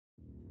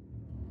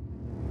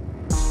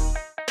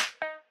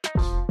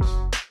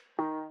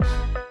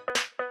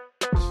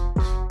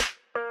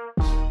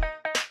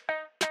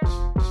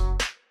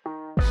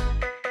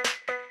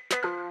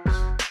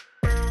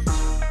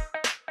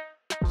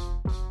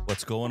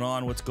What's going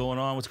on? What's going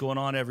on? What's going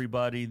on,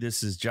 everybody?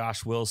 This is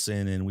Josh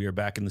Wilson, and we are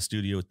back in the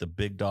studio with the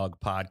Big Dog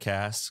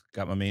Podcast.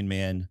 Got my main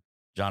man,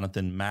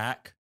 Jonathan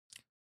Mack.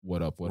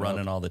 What up?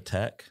 Running all the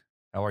tech.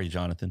 How are you,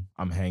 Jonathan?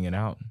 I'm hanging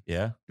out.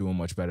 Yeah? Doing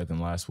much better than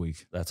last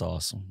week. That's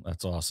awesome.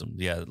 That's awesome.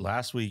 Yeah,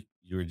 last week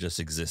you were just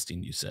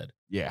existing, you said.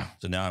 Yeah.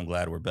 So now I'm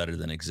glad we're better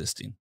than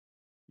existing.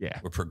 Yeah.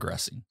 We're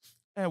progressing.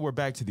 And we're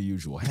back to the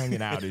usual.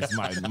 Hanging out is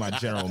my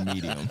general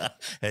medium.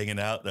 Hanging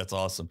out. That's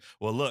awesome.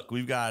 Well, look,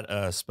 we've got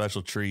a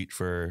special treat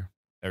for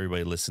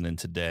everybody listening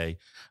today.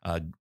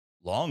 A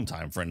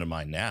longtime friend of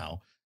mine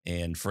now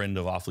and friend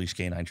of Off Leash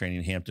Canine Training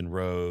in Hampton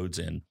Roads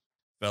and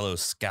fellow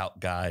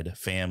Scout Guide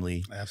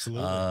family.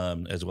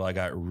 Absolutely. As well, I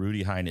got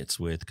Rudy Heinatz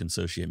with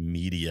Consociate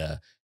Media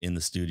in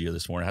the studio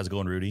this morning. How's it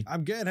going, Rudy?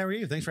 I'm good. How are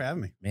you? Thanks for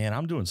having me. Man,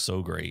 I'm doing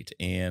so great.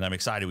 And I'm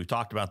excited. We've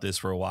talked about this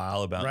for a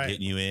while about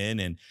getting you in,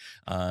 and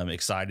I'm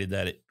excited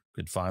that it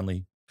could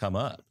finally come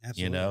up.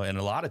 Absolutely. You know, and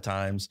a lot of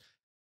times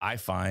I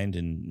find,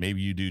 and maybe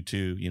you do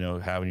too, you know,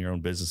 having your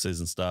own businesses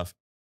and stuff,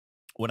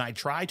 when I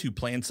try to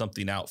plan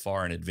something out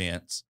far in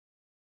advance,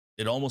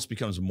 it almost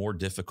becomes more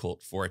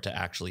difficult for it to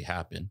actually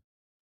happen.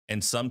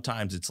 And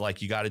sometimes it's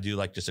like you got to do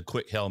like just a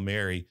quick Hail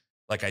Mary,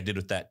 like I did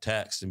with that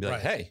text, and be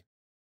like, hey,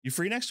 you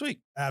free next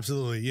week?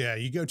 Absolutely. Yeah.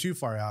 You go too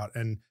far out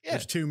and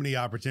there's too many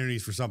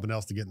opportunities for something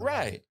else to get in the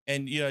way.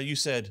 And, you know, you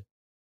said,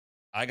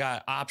 I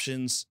got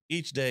options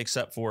each day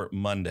except for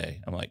Monday.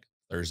 I'm like,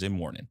 Thursday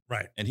morning.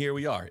 Right. And here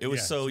we are. It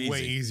was so easy.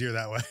 Way easier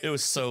that way. It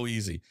was so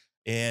easy.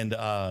 And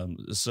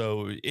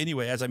so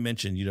anyway, as I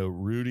mentioned, you know,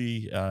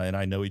 Rudy and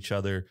I know each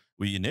other.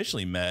 We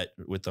initially met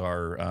with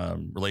our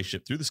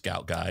relationship through the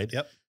Scout Guide.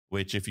 Yep.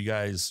 Which if you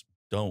guys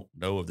don't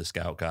know of the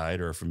Scout Guide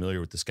or are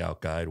familiar with the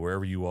Scout Guide,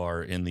 wherever you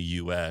are in the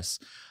U.S.,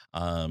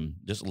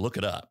 just look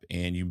it up.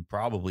 And you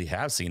probably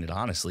have seen it,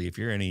 honestly, if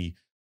you're in any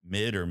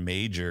mid or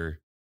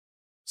major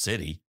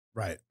city.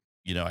 Right.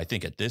 You know, I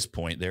think at this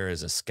point there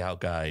is a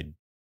Scout Guide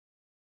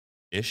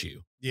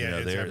issue. Yeah, you know,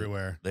 it's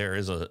everywhere. There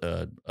is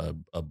a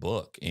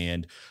book.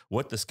 And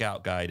what the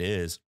Scout Guide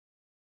is,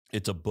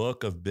 it's a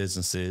book of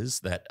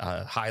businesses that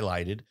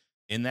highlighted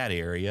in that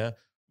area,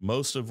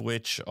 most of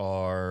which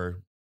are,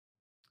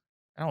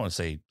 I don't want to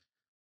say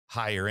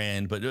higher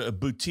end, but a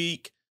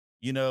boutique,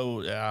 you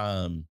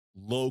know,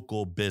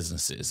 local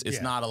businesses.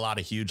 It's not a lot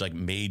of huge, like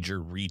major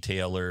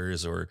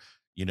retailers or,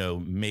 you know,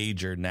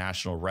 major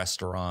national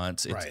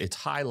restaurants. It's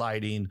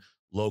highlighting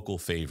local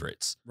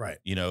favorites,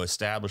 you know,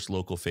 established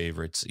local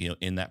favorites, you know,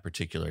 in that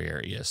particular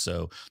area.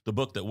 So the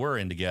book that we're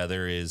in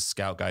together is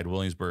Scout Guide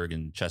Williamsburg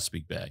and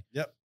Chesapeake Bay.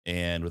 Yep.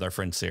 And with our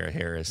friend Sarah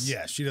Harris.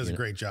 Yeah, she does a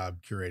great job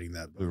curating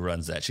that book. Who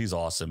runs that. She's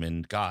awesome.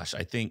 And gosh,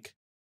 I think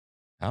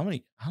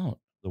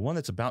the one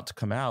that's about to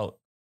come out,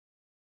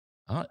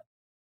 I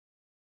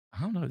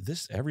don't know,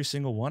 every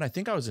single one. I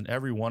think I was in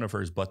every one of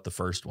hers but the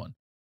first one.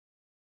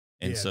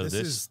 And so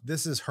this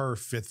is her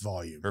fifth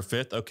volume. Her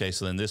fifth? Okay,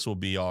 so then this will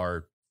be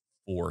our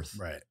fourth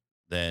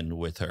then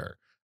with her.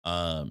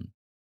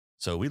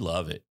 So we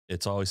love it.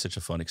 It's always such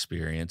a fun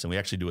experience. And we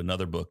actually do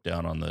another book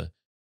down on the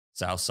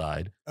south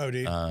side. Oh,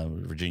 dude.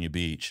 Virginia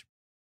Beach.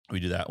 We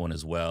do that one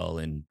as well.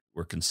 And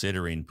we're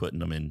considering putting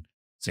them in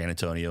San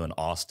Antonio and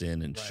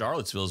Austin and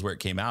Charlottesville is where it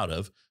came out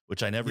of,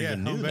 which I never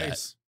even knew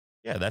that.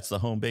 Yeah, that's the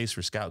home base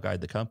for Scout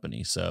Guide, the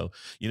company. So,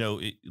 you know,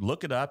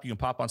 look it up. You can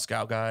pop on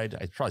Scout Guide.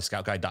 It's probably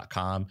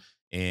scoutguide.com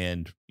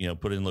and, you know,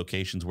 put in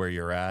locations where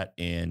you're at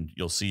and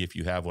you'll see if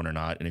you have one or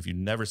not. And if you've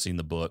never seen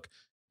the book,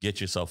 get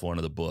yourself one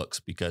of the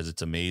books because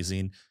it's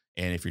amazing.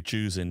 And if you're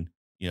choosing,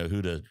 you know,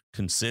 who to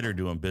consider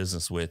doing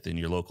business with in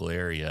your local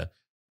area,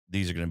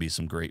 these are going to be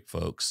some great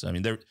folks. I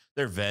mean, they're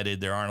vetted.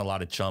 There aren't a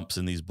lot of chumps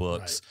in these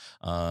books.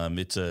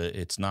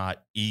 It's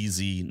not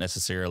easy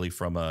necessarily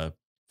from a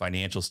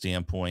financial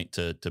standpoint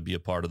to be a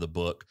part of the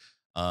book.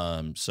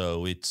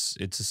 So it's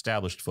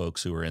established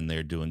folks who are in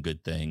there doing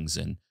good things,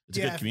 and it's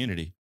a good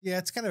community. Yeah,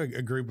 it's kind of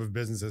a group of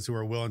businesses who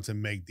are willing to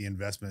make the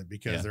investment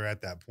because they're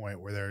at that point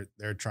where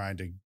they're trying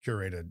to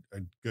curate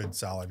a good,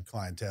 solid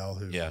clientele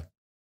who you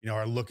know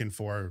are looking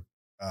for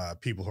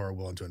people who are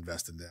willing to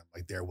invest in them,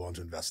 like they're willing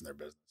to invest in their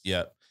business.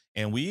 Yeah.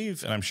 And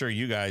I'm sure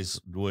you guys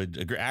would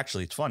agree.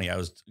 Actually, it's funny. I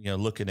was, you know,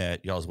 looking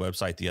at y'all's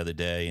website the other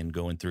day and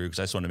going through, cause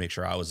I just wanted to make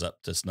sure I was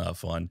up to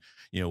snuff on,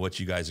 you know, what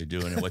you guys are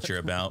doing and what you're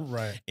about.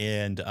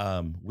 And,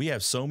 we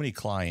have so many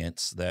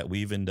clients that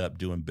we've ended up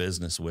doing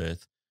business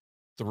with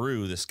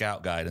through the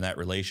Scout Guide and that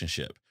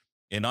relationship.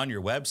 And on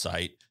your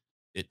website,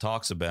 it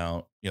talks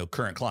about, you know,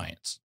 current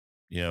clients,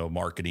 you know,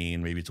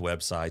 marketing, maybe it's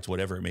websites,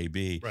 whatever it may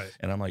be.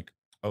 And I'm like,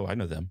 oh, I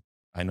know them.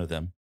 I know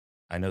them.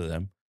 I know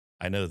them.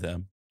 I know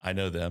them. I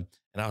know them.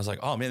 And I was like,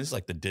 oh man, this is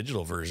like the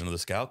digital version of the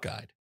Scout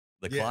Guide,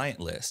 the client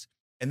list.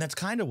 And that's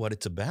kind of what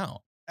it's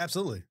about.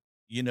 Absolutely.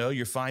 You know,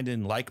 you're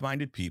finding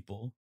like-minded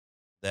people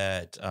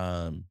that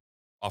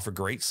offer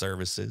great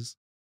services,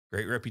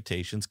 great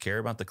reputations, care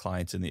about the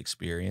clients and the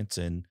experience,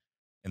 and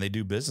they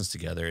do business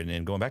together. And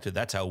then going back to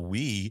that's how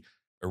we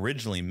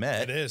originally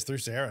met. It is through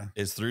Sarah.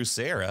 It's through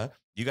Sarah.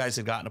 You guys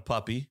had gotten a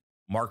puppy,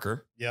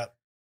 Marker. Yep.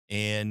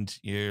 And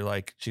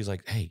she's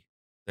like, hey,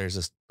 there's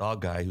this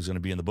dog guy who's going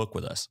to be in the book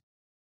with us.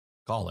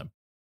 Call him.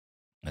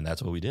 And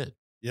that's what we did.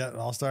 Yeah. It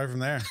all started from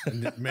there.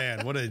 And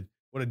man, what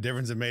a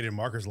difference it made in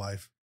Marker's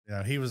life. You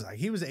know, he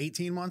was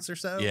 18 months or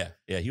so. Yeah.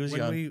 Yeah. He was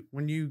young.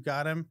 When you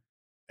got him,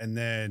 and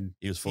then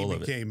he was full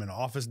of it. Became an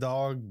office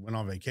dog, went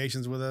on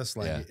vacations with us.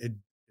 Like it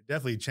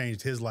definitely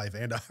changed his life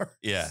and ours.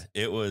 Yeah,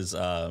 it was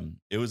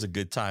a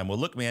good time. Well,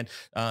 look, man,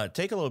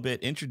 take a little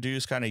bit,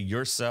 introduce kind of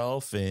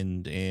yourself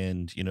and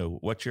you know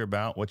what you're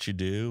about, what you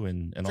do,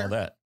 and all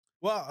that.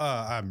 Well,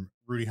 I'm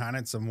Rudy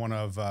Heinatz. I'm one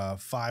of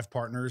 5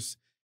 partners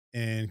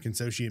in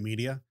Consociate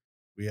Media.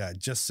 We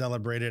just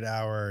celebrated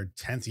our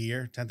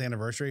 10th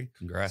anniversary.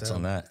 Congrats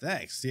on that.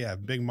 Thanks. Yeah,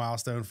 big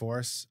milestone for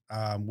us.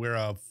 We're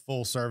a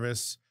full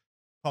service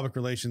public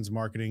relations,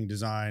 marketing,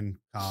 design,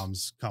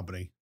 comms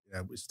company.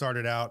 We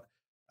started out,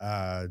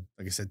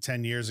 like I said,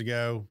 10 years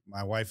ago.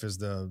 My wife is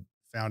the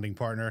founding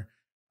partner.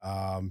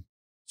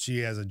 She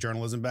has a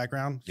journalism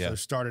background. So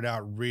started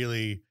out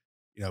really,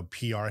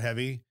 PR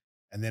heavy.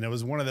 And then it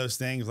was one of those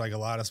things, like a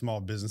lot of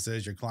small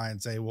businesses, your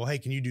clients say, well, hey,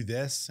 can you do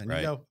this? And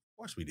you go, of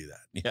course we do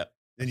that. Yeah.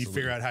 Then you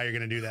figure out how you're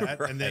going to do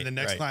that. And then the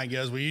next client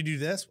goes, will you do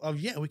this? Oh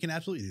yeah, we can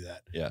absolutely do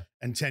that. Yeah.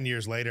 And 10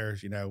 years later,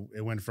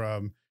 it went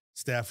from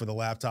Steph with a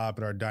laptop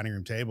at our dining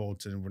room table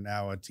to we're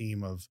now a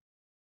team of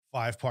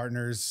 5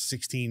 partners,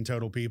 16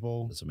 total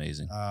people. That's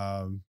amazing.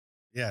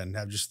 And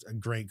have just a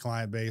great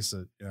client base,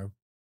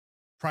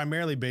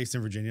 primarily based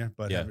in Virginia,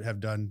 but have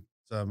done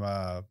some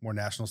more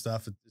national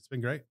stuff. It's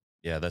been great.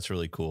 Yeah, that's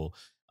really cool.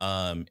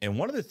 And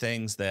one of the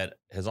things that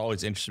has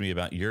always interested me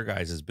about your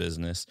guys'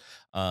 business,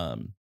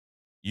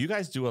 you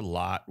guys do a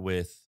lot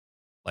with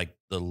like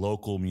the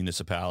local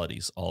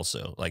municipalities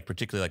also, like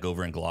particularly like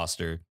over in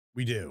Gloucester.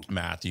 We do.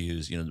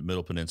 Matthews, the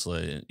Middle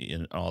Peninsula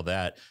and all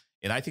that.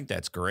 And I think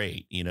that's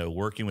great,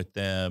 working with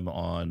them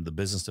on the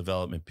business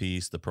development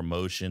piece, the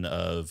promotion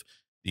of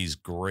these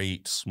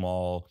great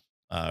small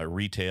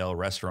retail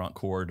restaurant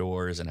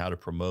corridors and how to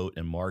promote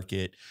and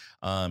market.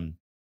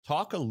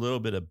 Talk a little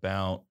bit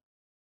about,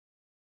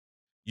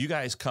 you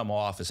guys come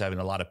off as having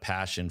a lot of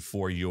passion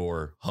for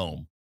your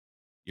home,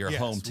 your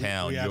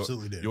hometown, we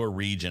absolutely do. Your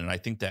region. And I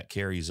think that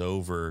carries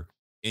over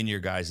in your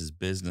guys'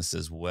 business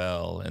as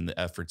well, and the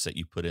efforts that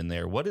you put in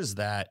there. What does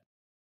that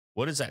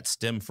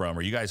stem from?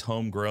 Are you guys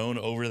homegrown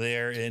over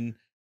there in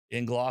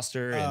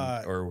Gloucester,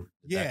 or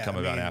did that come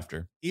about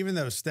after? Even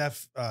though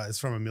Steph is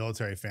from a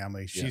military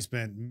family, she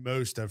spent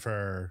most of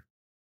her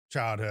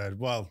childhood,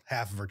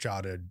 half of her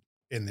childhood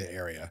in the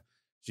area.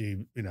 She,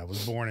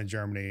 was born in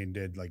Germany and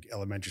did like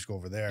elementary school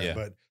over there. Yeah.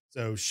 But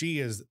so she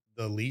is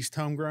the least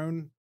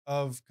homegrown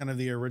of kind of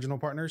the original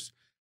partners,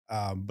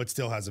 but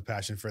still has a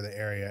passion for the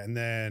area. And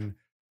then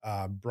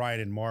Brian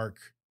and Mark,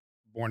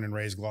 born and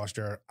raised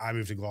Gloucester. I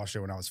moved to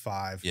Gloucester when I was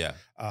 5. Yeah.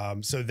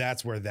 So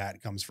that's where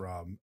that comes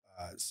from.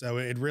 So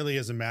it really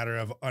is a matter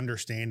of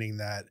understanding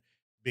that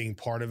being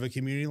part of a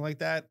community like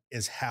that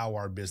is how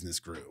our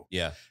business grew.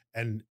 Yeah.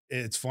 And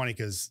it's funny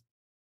because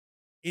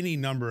any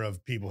number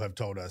of people have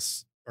told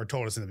us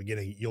in the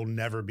beginning, you'll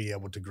never be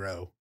able to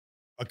grow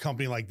a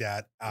company like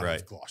that out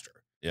of Gloucester.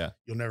 Yeah.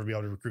 You'll never be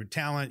able to recruit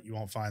talent. You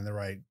won't find the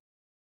right,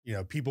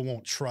 people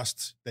won't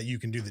trust that you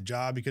can do the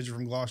job because you're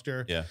from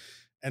Gloucester. Yeah.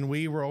 And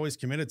we were always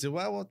committed to,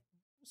 we'll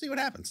see what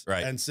happens.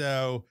 Right. And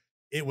so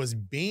it was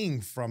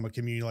being from a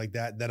community like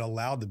that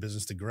allowed the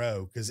business to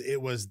grow, because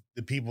it was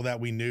the people that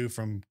we knew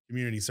from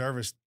community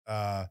service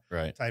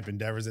type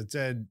endeavors that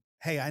said,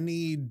 hey, I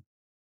need,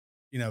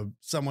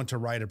 someone to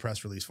write a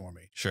press release for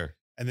me. Sure.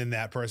 And then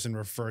that person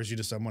refers you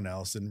to someone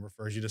else and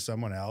refers you to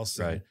someone else.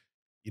 Right.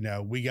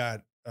 And, we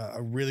got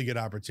a really good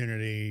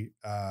opportunity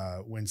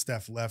when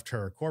Steph left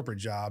her corporate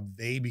job.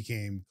 They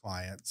became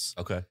clients.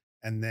 Okay.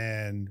 And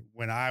then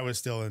when I was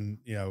still in,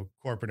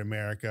 corporate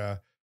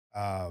America,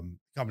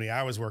 company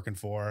I was working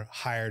for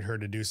hired her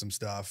to do some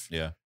stuff.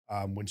 Yeah.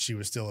 When she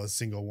was still a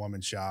single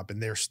woman shop,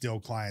 and they're still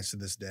clients to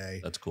this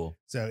day. That's cool.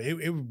 So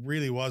it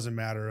really was a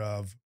matter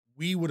of,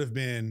 we would have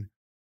been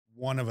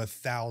one of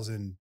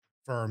 1,000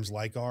 firms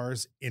like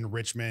ours in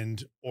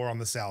Richmond or on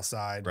the South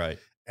Side. Right.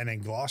 And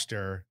in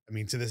Gloucester, I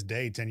mean, to this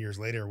day, 10 years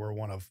later, we're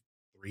one of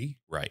 3.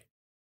 Right.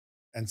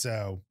 And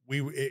so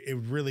it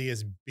really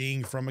is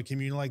being from a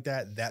community like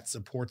that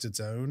supports its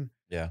own.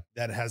 Yeah.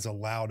 That has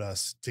allowed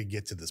us to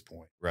get to this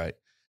point. Right.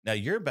 Now,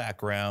 your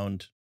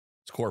background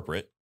is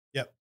corporate.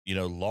 Yep.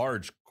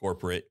 Large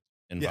corporate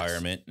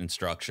environment and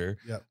structure.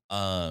 Yep.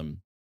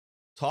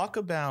 Talk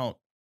about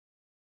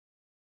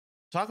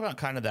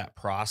kind of that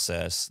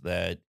process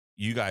that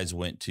you guys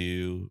went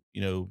to,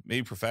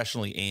 maybe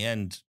professionally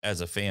and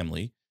as a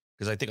family,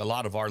 because I think a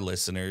lot of our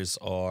listeners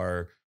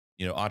are,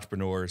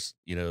 entrepreneurs,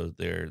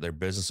 they're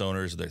business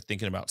owners, they're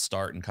thinking about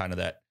starting kind of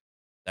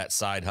that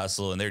side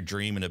hustle, and they're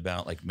dreaming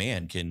about like,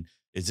 man,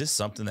 is this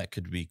something that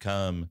could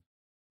become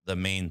the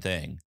main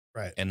thing?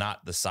 Right. And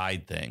not the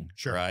side thing.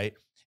 Sure. Right.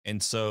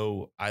 And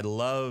so I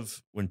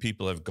love when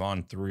people have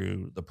gone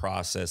through the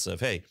process of,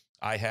 hey,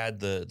 I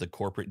had the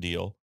corporate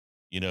deal,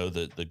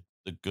 the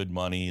good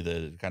money,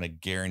 the kind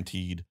of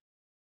guaranteed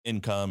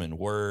income and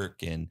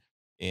work.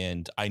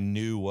 And I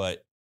knew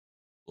what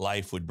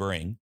life would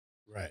bring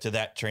to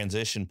that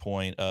transition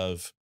point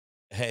of,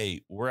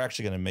 hey, we're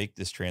actually going to make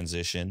this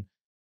transition.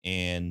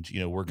 and, you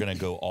know, we're going to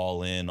go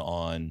all in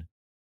on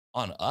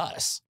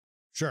us.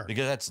 Sure.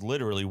 Because that's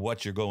literally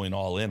what you're going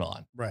all in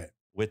on. Right.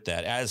 With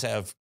that, as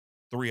have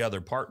 3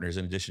 other partners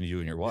in addition to you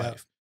and your wife. Yep.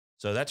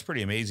 So that's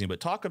pretty amazing. But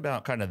talk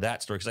about kind of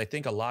that story, because I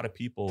think a lot of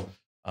people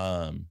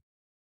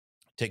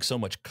take so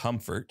much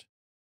comfort,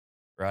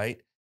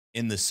 right,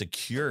 in the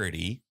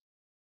security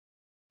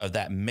of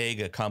that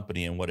mega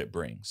company and what it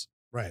brings.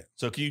 Right.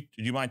 So do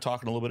you mind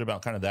talking a little bit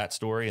about kind of that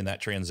story and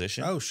that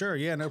transition? Oh, sure.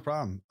 Yeah, no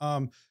problem.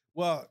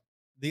 Well,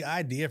 the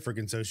idea for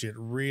Consociate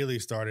really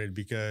started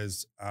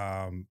because,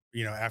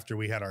 you know, after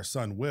we had our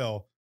son,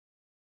 Will,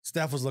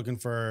 Steph was looking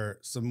for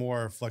some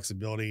more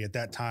flexibility. At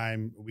that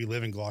time, we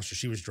live in Gloucester.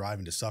 She was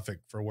driving to Suffolk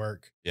for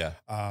work. Yeah.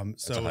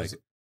 So it was,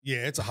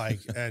 yeah, it's a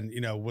hike, and,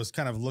 you know, was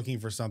kind of looking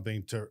for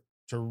something to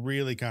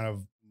really kind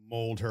of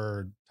mold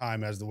her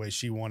time as the way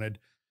she wanted.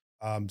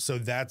 So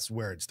that's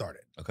where it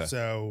started. Okay.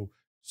 So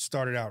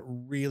started out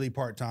really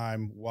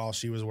part-time while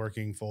she was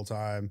working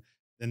full-time.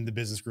 Then the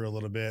business grew a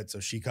little bit, so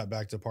she cut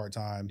back to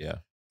part-time. Yeah.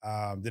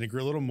 Then it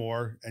grew a little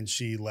more, and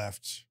she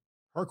left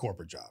her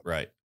corporate job.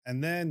 Right.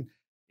 And then,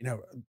 you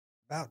know,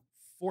 about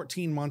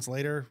 14 months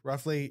later,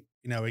 roughly,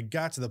 you know, it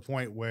got to the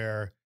point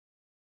where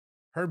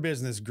her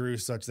business grew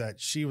such that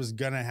she was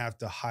going to have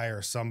to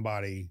hire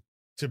somebody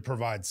to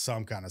provide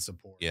some kind of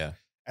support. Yeah.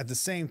 At the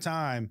same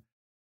time,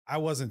 I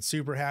wasn't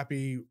super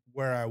happy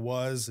where I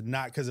was,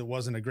 not because it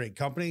wasn't a great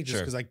company, just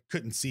because I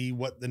couldn't see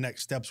what the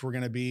next steps were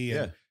going to be,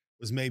 and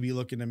was maybe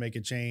looking to make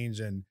a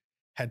change, and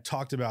had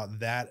talked about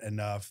that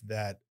enough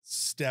that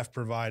Steph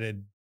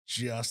provided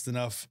just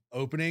enough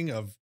opening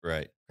of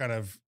kind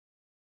of,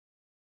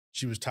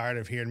 she was tired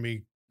of hearing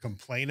me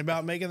complain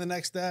about making the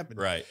next step.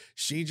 And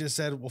she just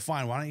said, well,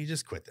 fine, why don't you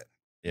just quit then?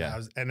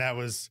 Yeah. And that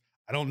was,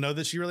 I don't know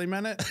that she really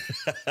meant it,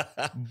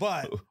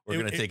 but we're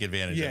going to take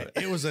advantage of it.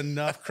 It was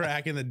enough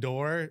crack in the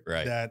door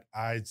that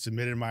I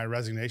submitted my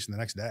resignation the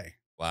next day.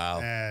 Wow.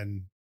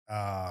 And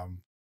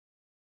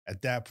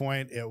at that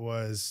point, it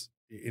was,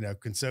 you know,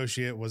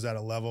 Consociate was at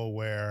a level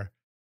where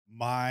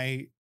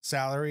my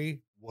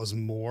salary was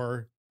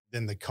more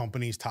than the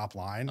company's top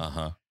line.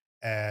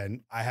 And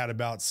I had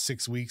about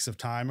 6 weeks of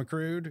time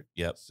accrued.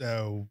 Yep.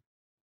 So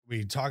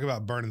we talk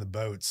about burning the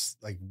boats.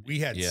 Like, we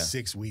had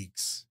 6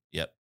 weeks.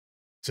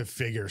 To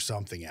figure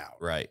something out.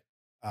 Right.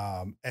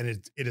 And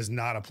it is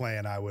not a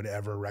plan I would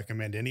ever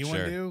recommend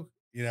anyone do.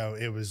 You know,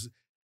 it was,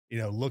 you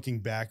know,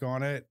 looking back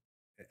on it,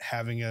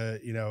 having a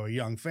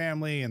young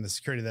family and the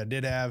security that I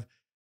did have,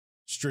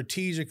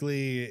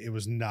 strategically, it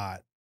was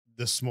not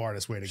the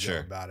smartest way to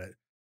go about it.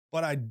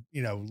 But I,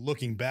 you know,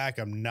 looking back,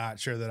 I'm not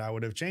sure that I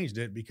would have changed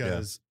it,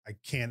 because I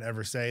can't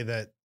ever say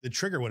that the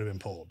trigger would have been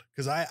pulled,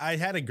 because I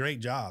had a great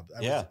job.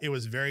 It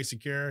was very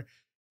secure.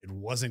 It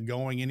wasn't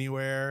going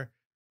anywhere.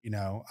 You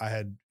know, I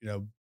had, you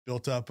know,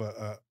 built up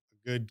a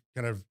good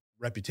kind of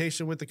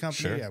reputation with the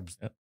company.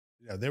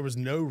 You know, there was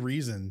no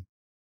reason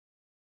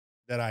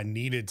that I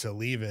needed to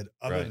leave it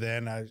other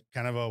than I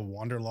kind of a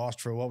wanderlust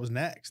for what was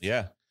next.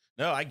 Yeah.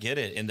 No, I get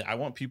it. And I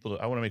want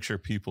to make sure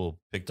people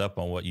picked up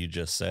on what you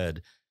just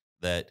said,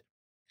 that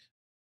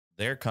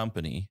their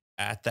company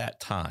at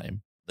that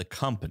time, the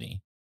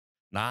company,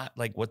 not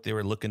like what they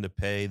were looking to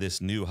pay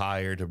this new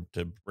hire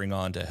to bring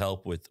on to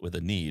help with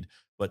a need,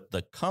 but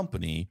the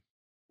company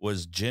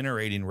was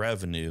generating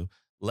revenue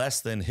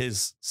less than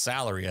his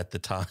salary at the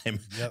time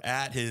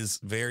at his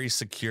very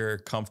secure,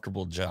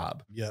 comfortable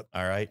job.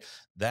 All right.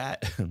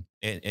 That,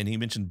 and he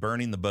mentioned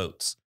burning the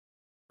boats,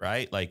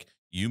 right? Like,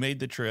 you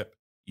made the trip,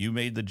 you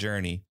made the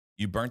journey,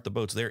 you burnt the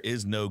boats. There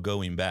is no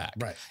going back.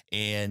 Right.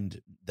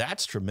 And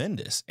that's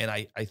tremendous. And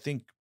I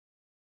think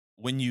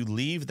when you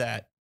leave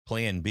that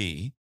plan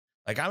B,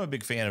 like, I'm a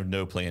big fan of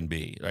no plan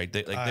B, right?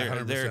 I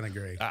 100%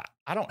 agree.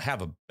 I don't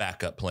have a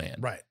backup plan.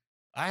 Right.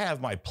 I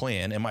have my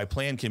plan, and my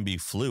plan can be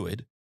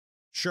fluid.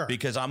 Sure.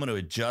 Because I'm going to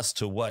adjust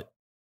to what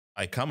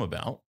I come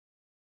about.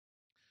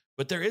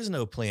 But there is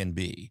no plan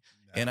B.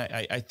 No. And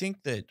I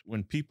think that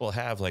when people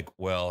have, like,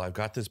 well, I've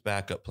got this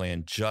backup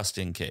plan just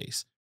in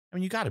case. I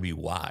mean, you got to be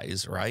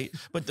wise, right?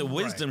 But the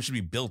wisdom should be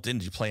built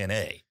into plan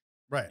A.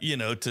 Right. You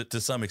know, to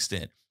some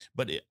extent.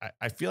 But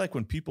I feel like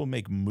when people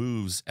make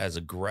moves as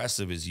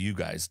aggressive as you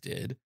guys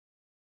did,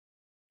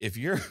 if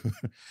you're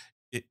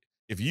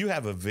if you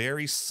have a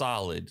very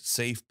solid,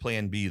 safe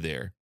plan B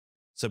there,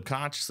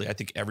 subconsciously, I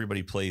think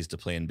everybody plays to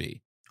plan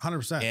B.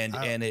 100%.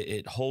 And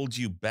it holds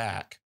you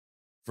back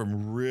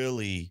from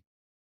really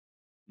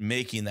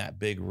making that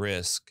big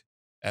risk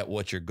at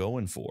what you're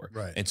going for.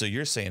 Right. And so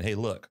you're saying, hey,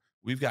 look,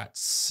 we've got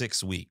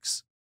 6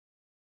 weeks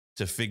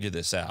to figure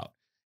this out.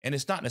 And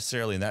it's not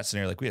necessarily in that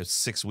scenario, like, we have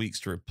 6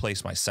 weeks to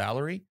replace my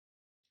salary,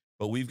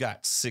 but we've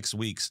got 6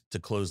 weeks to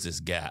close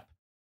this gap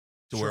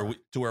to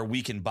where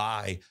we can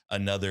buy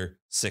another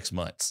 6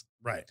 months.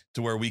 Right.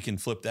 To where we can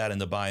flip that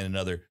into buying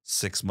another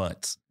 6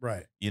 months.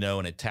 Right. You know,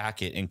 and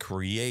attack it and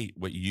create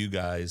what you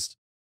guys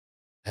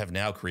have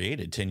now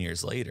created 10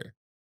 years later.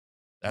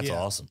 That's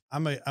awesome.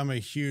 I'm a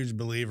huge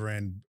believer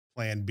in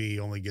plan B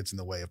only gets in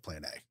the way of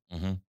plan A.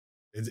 Mm-hmm.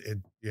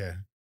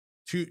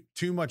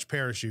 Too much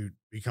parachute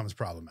becomes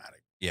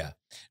problematic. Yeah.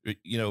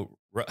 You know,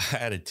 I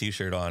had a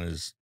t-shirt on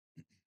as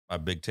my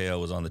big tail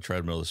was on the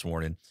treadmill this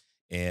morning,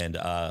 and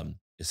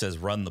it says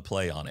run the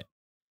play on it.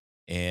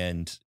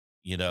 And,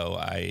 you know,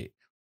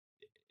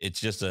 it's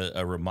just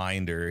a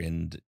reminder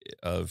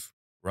of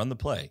run the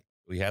play.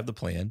 We have the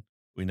plan.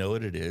 We know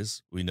what it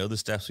is. We know the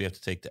steps we have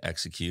to take to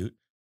execute.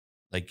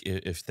 Like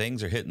if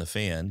things are hitting the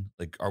fan,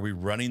 like, are we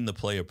running the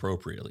play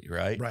appropriately?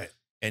 Right. Right.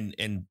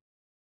 And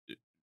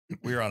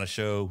we were on a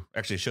show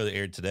that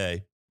aired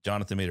today.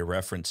 Jonathan made a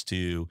reference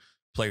to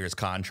players'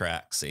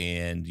 contracts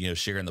and, you know,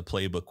 sharing the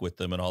playbook with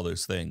them and all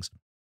those things.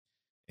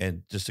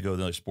 And just to go with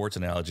another sports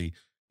analogy,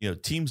 you know,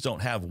 teams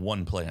don't have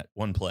one play.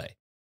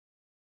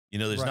 You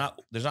know, there's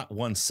not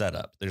one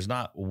setup. There's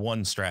not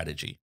one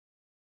strategy,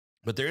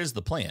 but there is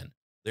the plan.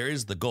 There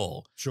is the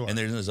goal. Sure. And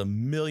there's a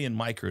million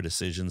micro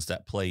decisions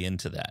that play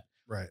into that.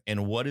 Right.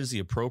 And what is the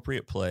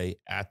appropriate play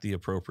at the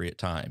appropriate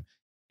time,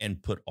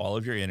 and put all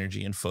of your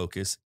energy and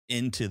focus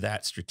into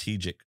that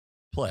strategic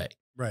play.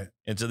 Right.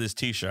 And so this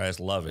t-shirt, I just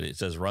love it. It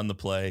says run the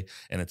play,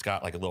 and it's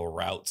got like a little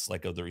routes,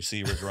 like of the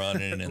receivers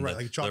running and right,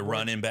 the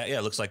running back. Yeah.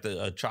 It looks like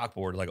a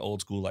chalkboard, like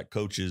old school, like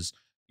coaches,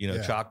 you know,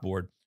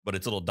 chalkboard, but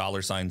it's little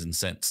dollar signs and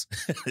cents.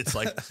 It's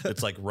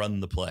like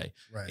run the play.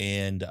 Right.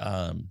 And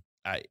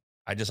I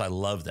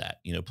love that,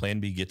 you know,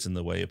 plan B gets in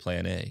the way of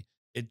plan A.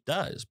 It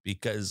does,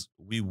 because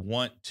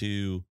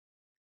people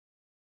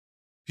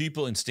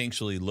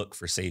instinctually look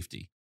for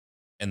safety,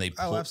 and they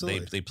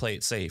play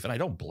it safe. And I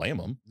don't blame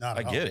them.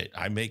 I get it.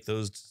 I make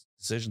those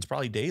decisions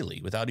probably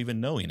daily without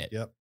even knowing it.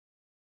 Yep.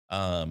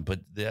 But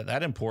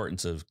that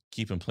importance of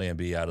keeping plan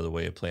B out of the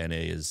way of plan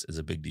A is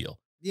a big deal.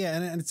 Yeah.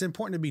 And it's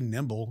important to be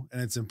nimble,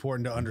 and it's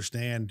important to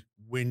understand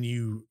when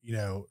you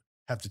know,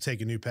 have to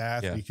take a new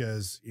path,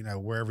 because, you know,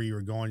 wherever you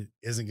were going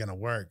isn't going to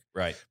work.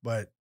 Right.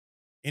 But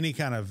any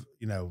kind of,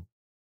 you know,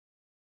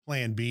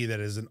 plan B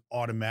that is an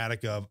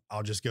automatic of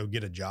I'll just go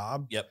get a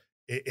job. Yep.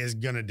 It is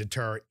going to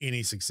deter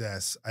any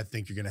success I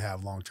think you're going to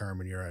have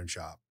long-term in your own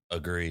shop.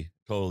 Agree.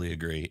 Totally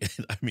agree.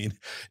 I mean,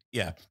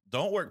 yeah.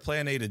 Don't work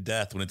plan A to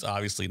death when it's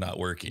obviously not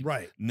working.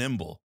 Right.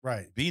 Nimble.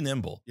 Right. Be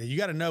nimble. Yeah. You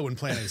got to know when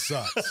plan A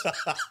sucks,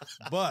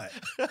 but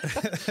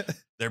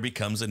there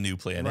becomes a new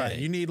plan A.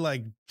 You need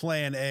like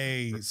plan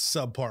A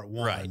subpart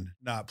 1,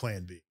 not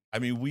plan B. I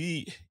mean,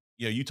 you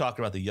know, you talked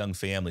about the young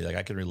family. Like,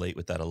 I can relate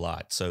with that a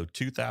lot. So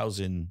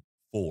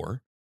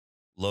 2004,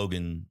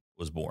 Logan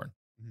was born.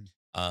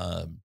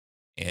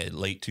 And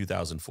late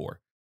 2004,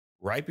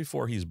 right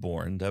before he's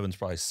born, Devin's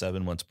probably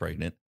 7 months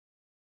pregnant.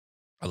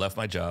 I left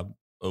my job,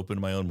 opened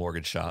my own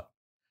mortgage shop,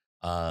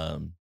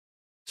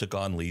 took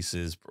on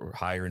leases,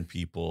 hiring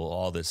people,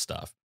 all this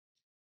stuff.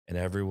 And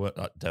everyone,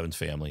 Devin's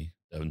family,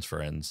 Devin's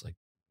friends, like,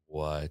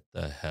 what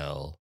the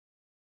hell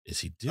is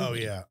he doing? Oh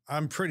yeah.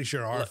 I'm pretty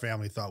sure our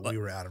family thought we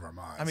were out of our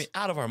minds. I mean,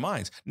 out of our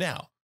minds.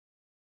 Now,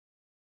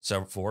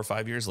 so 4 or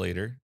 5 years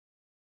later,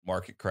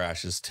 market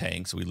crashes,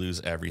 tanks, we lose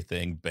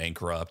everything,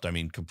 bankrupt. I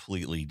mean,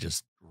 completely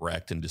just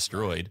wrecked and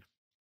destroyed.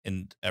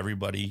 And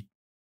everybody,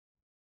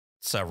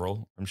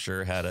 several, I'm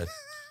sure, had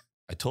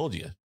I told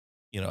you,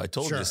 I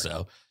told you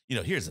so.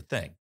 Here's the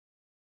thing.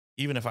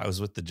 Even if I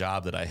was with the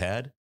job that I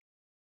had,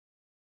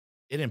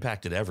 it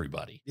impacted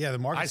everybody. Yeah, the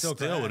market still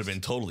would have been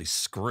totally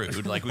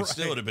screwed. Like, we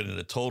still would have been in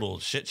a total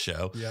shit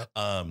show.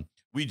 Yeah.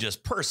 We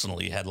just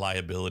personally had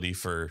liability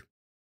for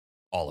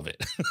all of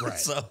it. Right.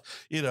 So,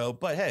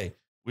 but hey,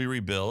 we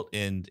rebuilt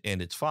and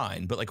it's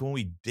fine. But like, when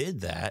we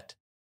did that,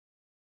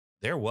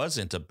 there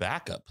wasn't a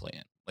backup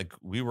plan. Like,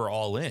 we were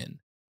all in,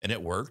 and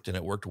it worked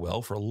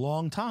well for a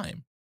long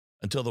time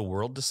until the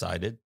world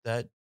decided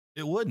that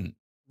it wouldn't.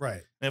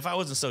 Right. And if I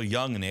wasn't so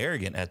young and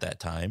arrogant at that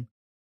time,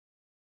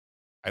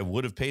 I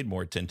would have paid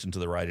more attention to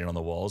the writing on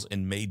the walls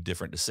and made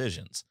different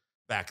decisions.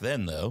 Back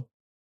then, though,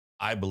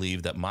 I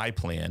believed that my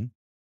plan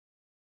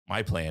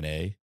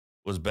A,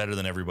 was better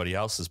than everybody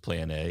else's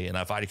plan A. And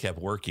if I'd kept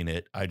working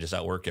it, I'd just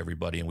outwork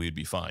everybody and we'd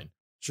be fine.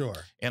 Sure.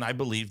 And I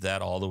believed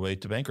that all the way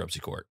to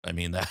bankruptcy court. I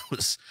mean, that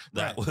was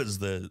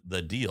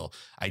the deal.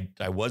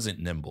 I wasn't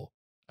nimble.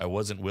 I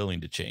wasn't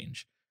willing to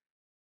change.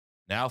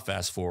 Now,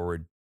 fast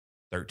forward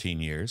 13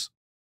 years,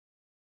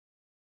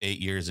 8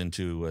 years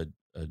into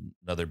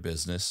another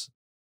business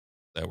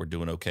that we're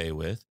doing okay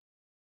with.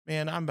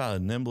 Man, I'm about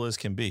as nimble as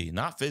can be.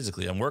 Not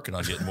physically. I'm working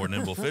on getting more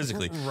nimble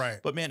physically.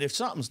 Right. But man, if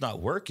something's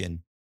not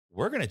working,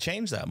 we're going to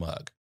change that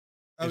mug.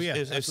 Oh, yeah.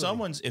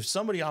 If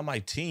somebody on my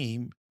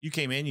team, you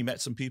came in, you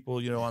met some people,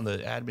 on the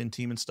admin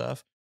team and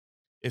stuff.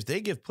 If they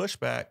give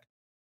pushback,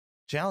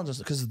 challenge us,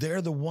 because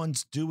they're the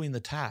ones doing the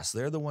task.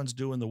 They're the ones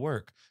doing the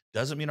work.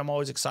 Doesn't mean I'm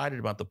always excited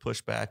about the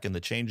pushback and the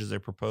changes they're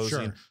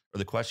proposing or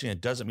the question.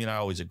 It doesn't mean I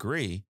always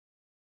agree.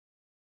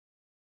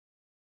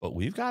 But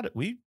we've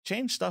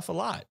changed stuff a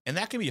lot. And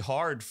that can be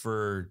hard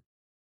for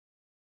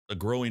a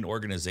growing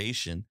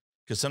organization,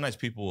 because sometimes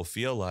people will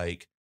feel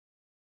like,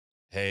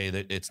 hey,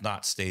 it's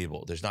not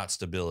stable. There's not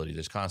stability.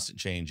 There's constant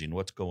changing.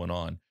 What's going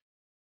on?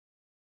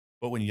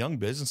 But when young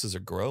businesses are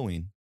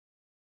growing,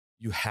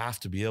 you have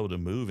to be able to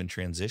move and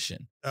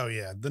transition. Oh,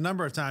 yeah. The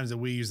number of times that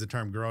we use the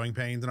term growing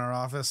pains in our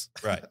office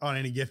on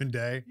any given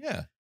day.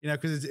 Yeah.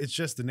 Because it's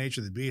just the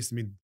nature of the beast. I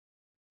mean,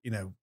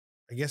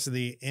 I guess at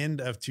the end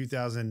of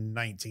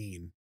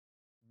 2019,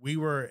 we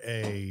were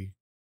a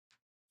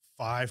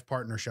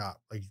 5-partner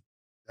shop. Like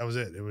that was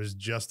it. It was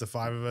just the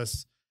 5 of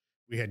us.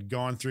 We had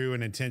gone through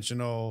an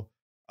intentional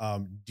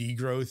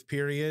degrowth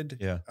period.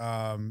 Yeah.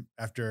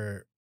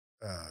 After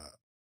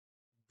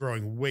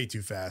growing way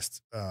too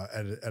fast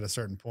at a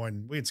certain point.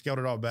 And we had scaled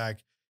it all back.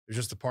 It was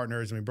just the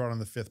partners, and we brought on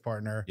the 5th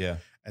partner. Yeah.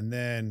 And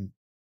then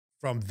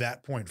from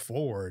that point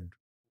forward,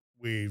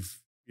 we've,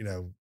 3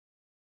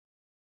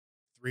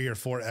 or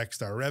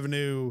 4x our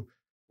revenue.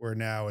 We're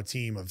now a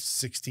team of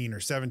 16 or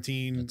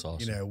 17. That's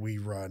awesome. We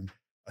run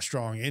a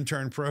strong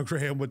intern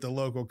program with the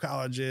local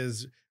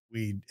colleges.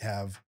 We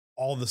have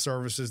all the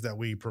services that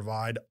we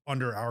provide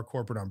under our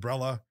corporate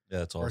umbrella. Yeah,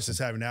 that's awesome. Versus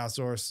having to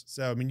outsource.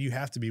 So, I mean, you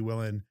have to be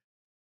willing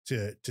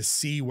to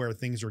see where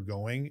things are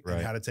going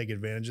and how to take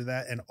advantage of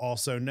that, and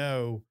also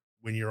know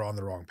when you're on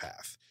the wrong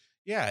path.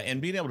 Yeah. And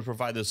being able to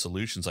provide those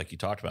solutions, like you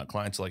talked about,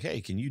 clients are like,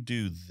 hey, can you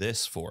do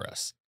this for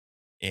us?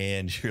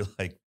 And you're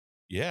like,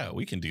 yeah,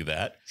 we can do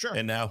that. Sure.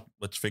 And now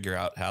let's figure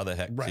out how the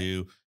heck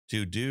to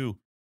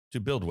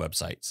build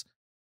websites.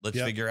 Let's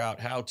figure out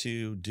how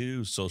to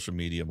do social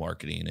media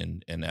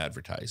marketing and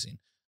advertising.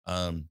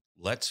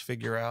 Let's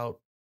figure out,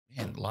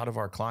 man, a lot of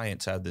our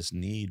clients have this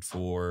need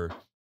for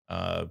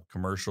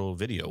commercial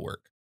video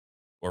work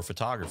or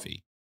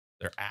photography.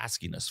 They're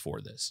asking us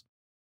for this,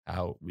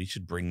 how we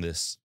should bring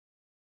this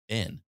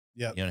in.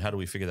 Yeah. How do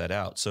we figure that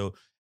out? So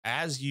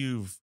as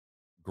you've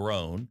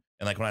grown,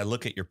 and like when I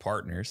look at your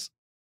partners,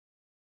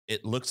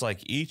 it looks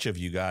like each of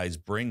you guys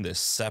bring this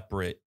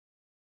separate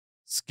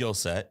skill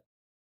set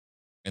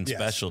and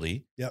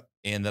specialty. Yep.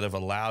 And that have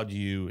allowed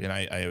you, and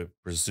I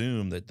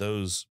presume that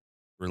those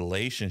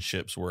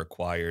relationships were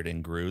acquired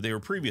and grew. They were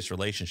previous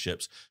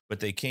relationships, but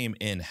they came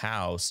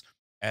in-house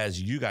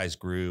as you guys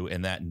grew,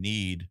 and that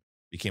need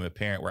became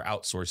apparent where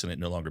outsourcing it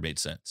no longer made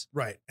sense.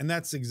 Right. And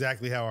that's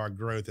exactly how our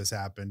growth has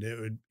happened. It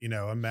would,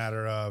 a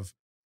matter of,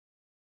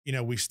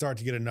 we start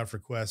to get enough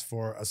requests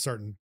for a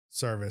certain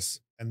service,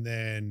 and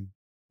then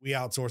we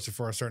outsource it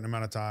for a certain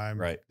amount of time.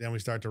 Right. Then we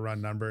start to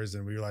run numbers,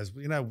 and we realize,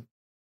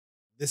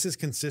 this is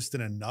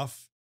consistent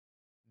enough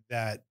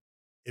that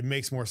it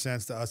makes more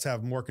sense to us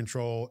have more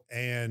control.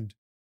 And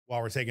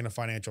while we're taking a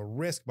financial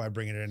risk by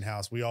bringing it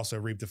in-house, we also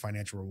reap the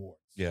financial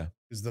rewards. Yeah.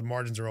 Because the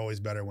margins are always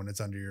better when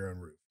it's under your own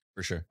roof.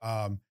 For sure.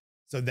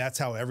 So that's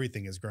how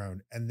everything has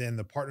grown. And then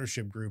the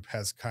partnership group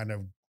has kind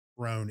of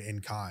grown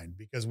in kind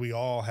because we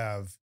all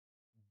have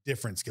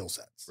different skill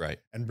sets. Right.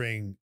 And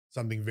bring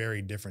something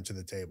very different to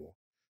the table.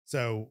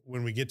 So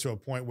when we get to a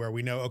point where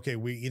we know, okay,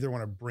 we either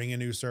want to bring a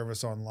new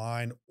service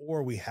online,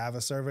 or we have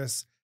a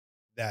service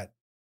that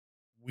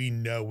we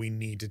know we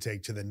need to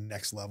take to the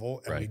next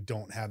level, and we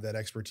don't have that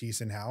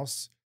expertise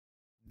in-house,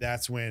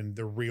 that's when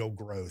the real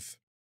growth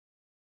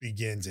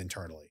begins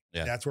internally.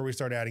 Yeah. That's where we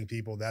start adding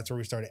people. That's where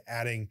we started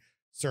adding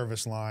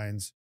service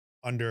lines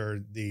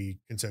under the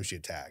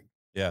Consociate tag.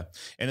 Yeah.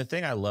 And the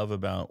thing I love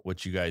about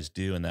what you guys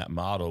do in that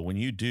model, when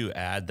you do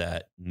add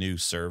that new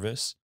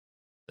service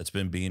that's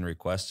been being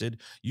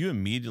requested, you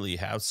immediately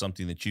have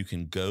something that you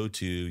can go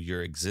to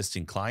your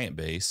existing client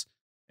base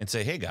and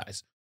say, hey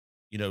guys,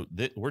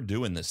 we're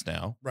doing this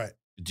now. Right.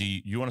 Do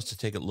you want us to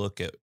take a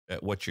look at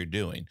what you're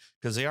doing?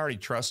 Because they already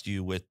trust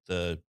you with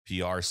the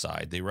PR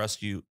side. They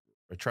trust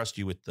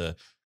you with the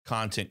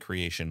content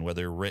creation,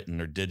 whether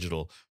written or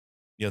digital.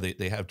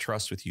 They have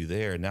trust with you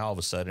there. And now all of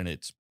a sudden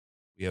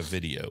we have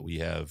video, we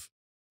have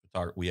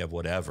photography, we have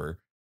whatever.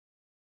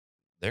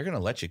 They're going to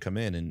let you come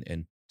in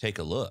and take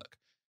a look.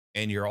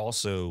 And you're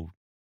also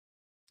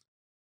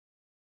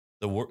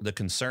the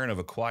concern of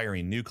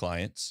acquiring new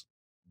clients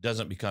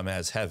doesn't become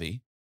as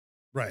heavy.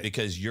 Right.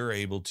 Because you're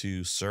able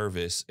to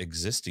service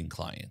existing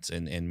clients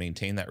and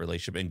maintain that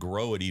relationship and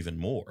grow it even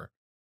more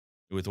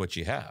with what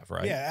you have,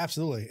 right? Yeah,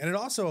 absolutely. And it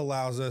also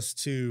allows us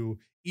to,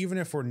 even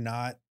if we're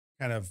not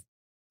kind of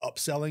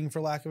upselling,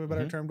 for lack of a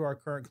better term, to our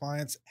current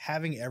clients,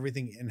 having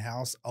everything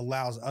in-house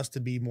allows us to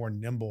be more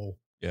nimble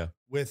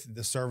with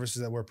the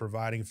services that we're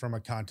providing from a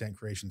content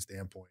creation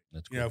standpoint.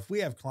 That's cool. If we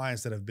have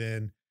clients that have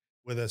been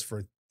with us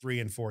for 3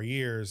 and 4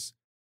 years,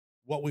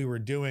 what we were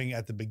doing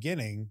at the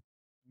beginning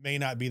may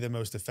not be the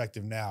most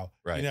effective now.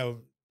 Right.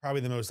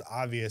 Probably the most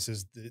obvious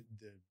is the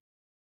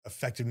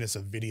effectiveness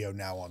of video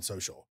now on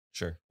social.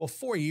 Sure. Well,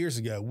 4 years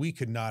ago, we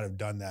could not have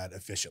done that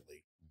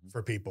efficiently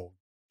for people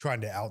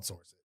trying to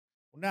outsource it.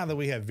 Well, now that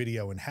we have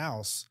video in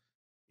house,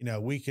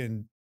 we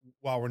can,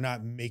 while we're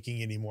not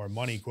making any more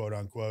money, quote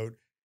unquote,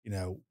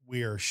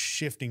 we are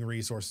shifting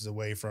resources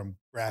away from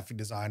graphic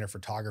design or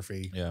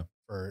photography,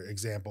 for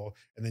example,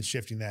 and then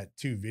shifting that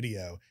to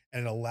video.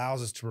 And it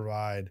allows us to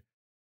provide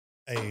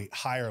a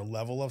higher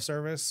level of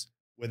service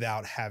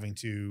without having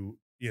to,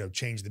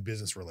 change the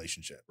business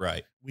relationship.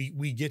 Right.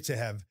 We get to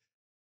have,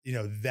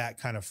 that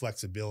kind of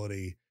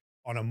flexibility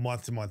on a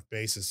month-to-month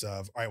basis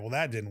of, all right, well,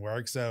 that didn't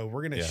work, so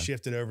we're going to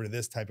shift it over to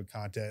this type of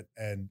content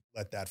and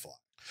let that fly.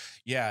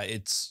 Yeah.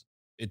 It's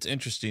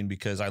interesting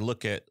because I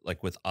look at,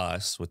 like, with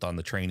us, on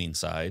the training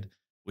side,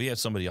 we have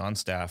somebody on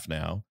staff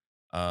now,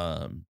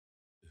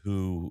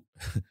 who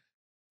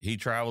he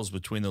travels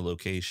between the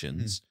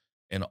locations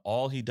and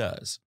all he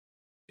does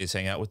is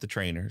hang out with the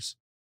trainers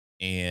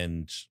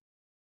and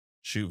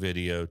shoot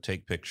video,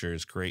 take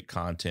pictures, create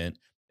content.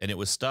 And it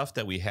was stuff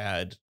that we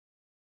had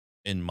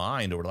in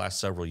mind over the last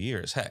several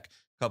years. Heck,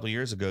 a couple of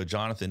years ago,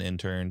 Jonathan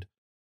interned,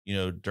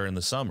 during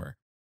the summer,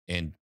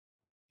 and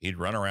he'd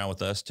run around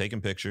with us,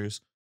 taking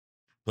pictures,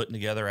 putting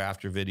together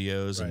after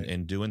videos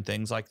and doing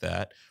things like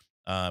that.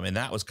 And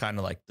that was kind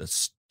of like the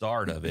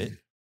start of it.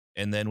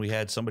 And then we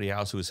had somebody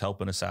else who was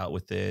helping us out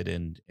with it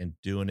and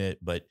doing it.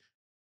 But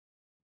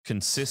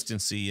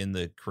consistency in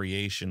the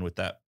creation with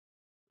that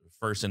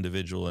first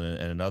individual and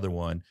another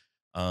one,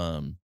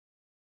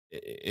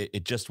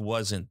 it just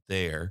wasn't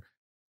there.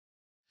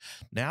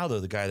 Now, though,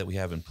 the guy that we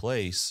have in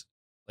place,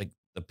 like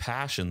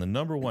the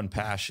number one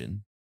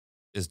passion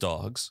is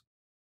dogs.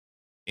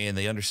 And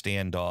they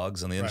understand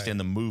dogs and they understand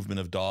the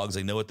movement of dogs.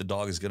 They know what the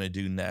dog is going to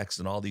do next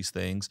and all these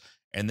things.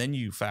 And then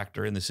you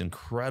factor in this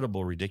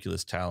incredible,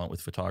 ridiculous talent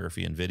with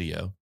photography and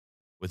video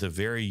with a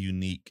very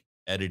unique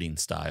editing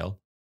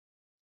style.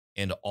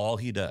 And all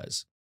he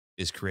does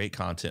is create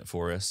content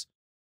for us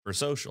for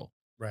social.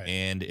 Right.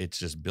 And it's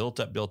just built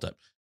up,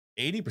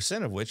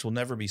 80% of which will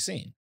never be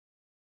seen.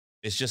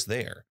 It's just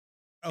there.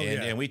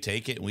 And we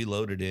take it and we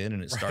load it in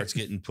and it starts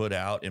getting put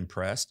out and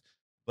pressed.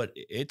 But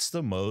it's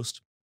the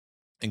most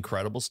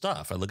incredible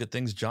stuff. I look at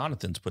things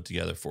Jonathan's put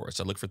together for us.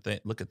 I look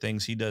at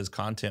things he does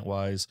content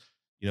wise,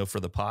 for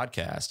the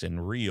podcast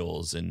and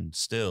reels and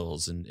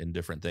stills and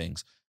different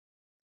things.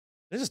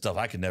 This is stuff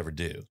I could never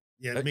do.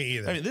 Yeah, me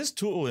either. I mean, this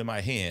tool in my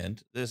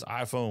hand, this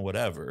iPhone,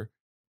 whatever,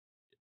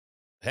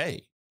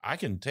 hey, I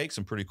can take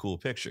some pretty cool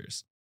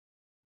pictures,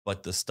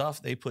 but the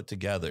stuff they put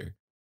together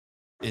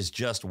is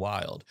just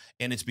wild.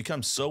 And it's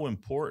become so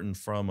important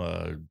from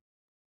a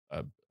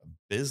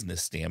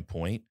business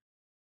standpoint.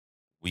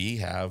 We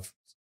have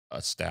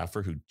a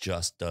staffer who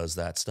just does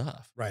that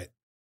stuff. Right.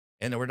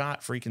 And we're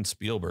not freaking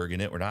Spielberg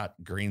in it. We're not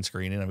green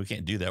screening. We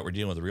can't do that. We're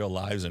dealing with real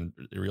lives and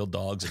real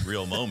dogs and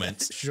real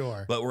moments.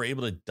 Sure. But we're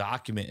able to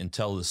document and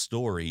tell the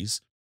stories.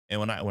 And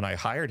when I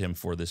hired him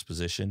for this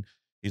position,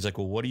 he's like,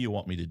 well, what do you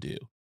want me to do?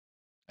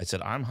 I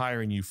said, I'm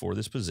hiring you for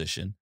this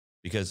position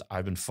because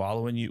I've been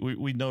following you.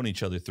 We'd known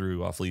each other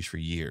through Off Leash for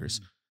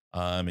years.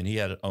 And he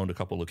had owned a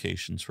couple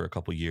locations for a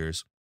couple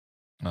years.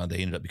 They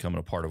ended up becoming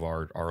a part of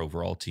our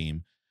overall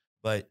team.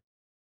 But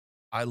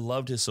I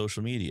loved his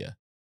social media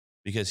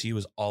because he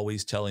was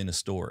always telling a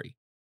story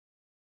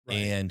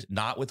and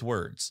not with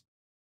words,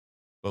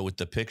 but with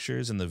the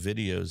pictures and the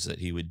videos that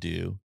he would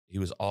do. He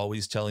was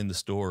always telling the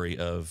story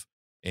of,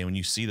 and when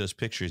you see those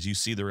pictures, you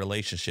see the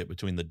relationship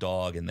between the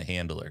dog and the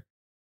handler.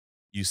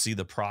 You see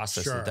the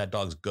process that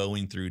dog's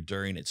going through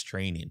during its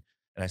training.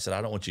 And I said,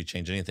 I don't want you to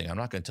change anything. I'm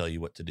not going to tell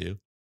you what to do.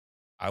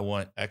 I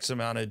want X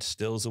amount of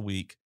stills a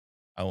week.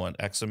 I want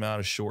X amount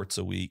of shorts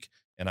a week.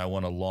 And I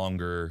want a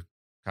longer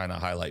kind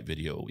of highlight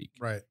video a week.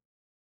 Right.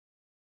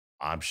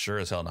 I'm sure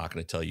as hell not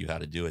going to tell you how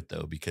to do it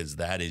though, because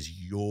that is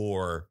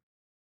your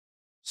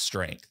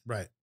strength.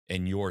 Right.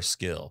 And your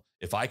skill.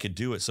 If I could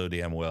do it so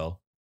damn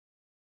well,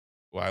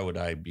 why would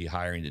I be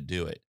hiring to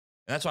do it?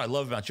 And that's what I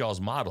love about y'all's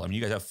model. I mean,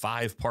 you guys have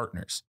 5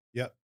 partners.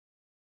 Yep.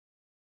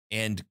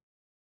 And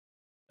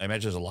I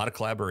imagine there's a lot of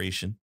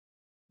collaboration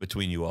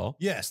between you all.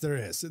 Yes, there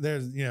is.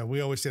 There's,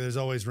 we always say there's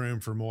always room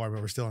for more,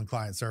 but we're still in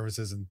client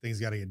services and things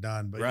got to get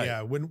done. But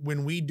yeah,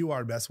 when we do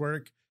our best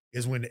work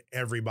is when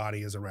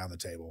everybody is around the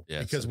table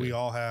because we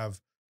all have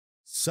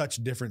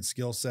such different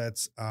skill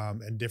sets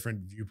and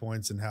different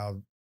viewpoints and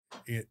how,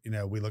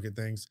 we look at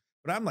things.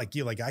 But I'm like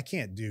you, like I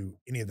can't do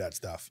any of that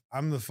stuff.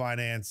 I'm the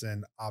finance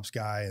and ops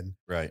guy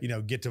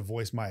and, get to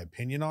voice my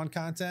opinion on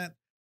content.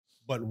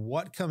 But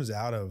what comes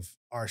out of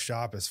our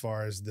shop as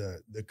far as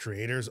the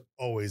creators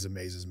always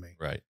amazes me.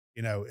 Right.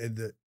 And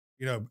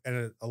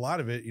a lot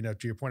of it,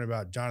 to your point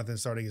about Jonathan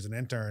starting as an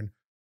intern,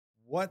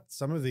 what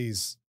some of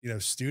these,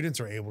 students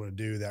are able to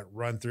do that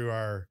run through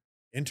our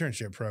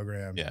internship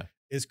program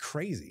is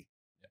crazy.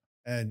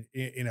 Yeah.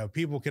 And,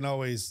 people can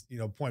always,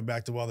 point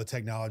back to, well, the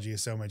technology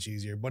is so much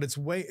easier, but it's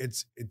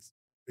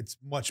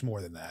much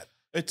more than that.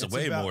 It's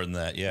way more than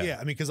that. Yeah. Yeah.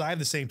 I mean, cause I have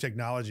the same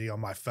technology on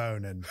my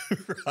phone and,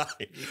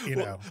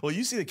 well,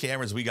 you see the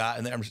cameras we got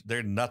and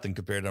they're nothing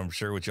compared to, I'm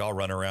sure, what y'all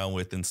run around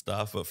with and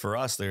stuff. But for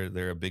us,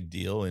 they're a big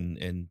deal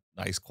and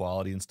nice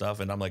quality and stuff.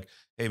 And I'm like,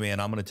 hey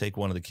man, I'm going to take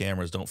one of the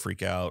cameras. Don't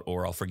freak out.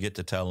 Or I'll forget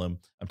to tell him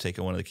I'm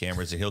taking one of the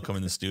cameras and he'll come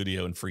in the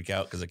studio and freak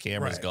out because the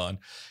camera's gone.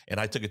 And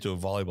I took it to a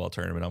volleyball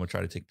tournament. I'm going to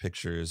try to take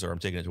pictures, or I'm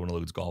taking it to one of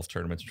those golf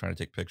tournaments and trying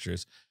to take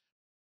pictures.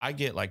 I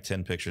get like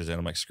 10 pictures and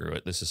I'm like, screw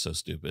it. This is so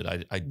stupid.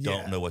 I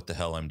don't know what the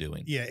hell I'm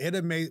doing. Yeah. It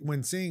amazes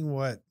when seeing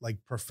what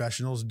like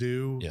professionals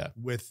do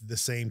with the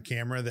same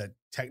camera that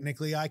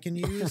technically I can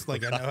use.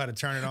 Like I know how to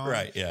turn it on.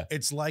 Right. Yeah.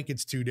 It's like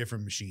it's 2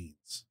 different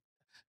machines.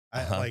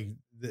 I like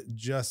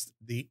just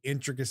the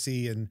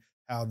intricacy and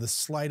how the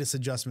slightest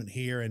adjustment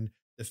here and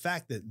the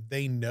fact that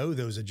they know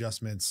those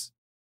adjustments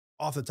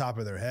off the top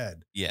of their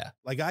head. Yeah.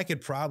 Like I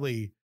could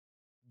probably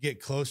get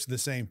close to the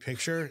same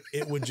picture.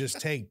 It would just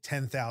take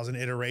 10,000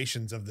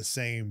 iterations of the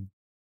same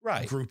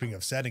grouping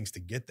of settings to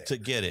get there. To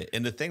get it.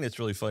 And the thing that's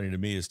really funny to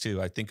me is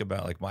too, I think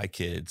about like my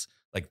kids,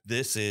 like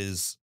this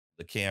is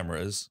the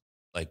cameras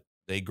like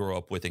they grow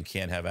up with and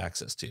can't have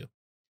access to.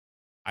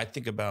 I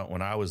think about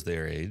when I was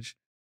their age,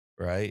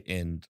 right?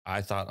 And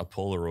I thought a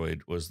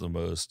Polaroid was the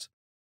most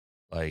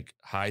like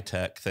high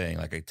tech thing.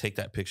 Like I take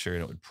that picture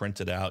and it would print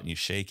it out and you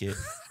shake it.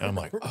 And I'm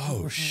like,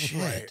 oh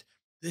shit,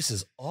 this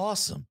is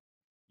awesome.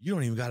 You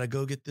don't even got to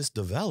go get this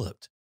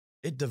developed.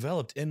 It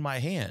developed in my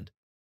hand.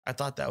 I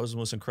thought that was the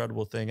most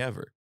incredible thing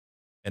ever.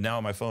 And now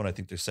on my phone, I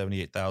think there's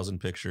 78,000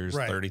 pictures,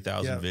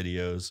 30,000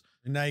 videos.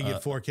 And now you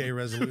get 4K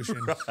resolution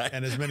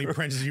and as many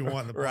prints as you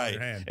want in the palm of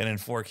your hand. And in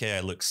 4K, I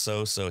look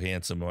so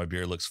handsome. My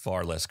beard looks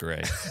far less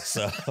gray.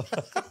 So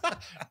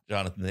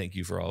Jonathan, thank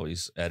you for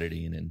always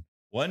editing. And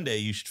one day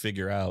you should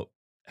figure out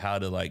how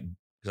to like,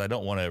 because I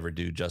don't want to ever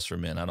do just for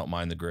men. I don't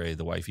mind the gray.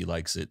 The wifey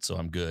likes it, so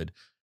I'm good.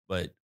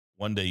 But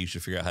one day you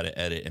should figure out how to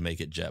edit and make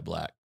it jet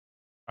black.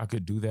 I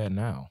could do that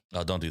now.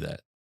 Oh, don't do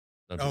that.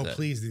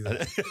 Please do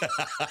that.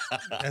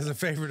 As a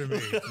favor to me.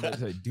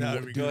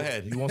 Go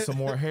ahead. You want some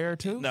more hair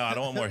too? No, I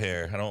don't want more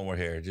hair. I don't want more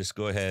hair. Just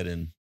go ahead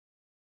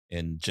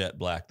and jet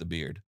black the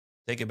beard.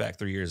 Take it back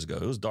 3 years ago.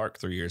 It was dark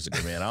 3 years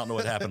ago, man. I don't know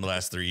what happened the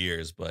last 3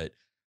 years, but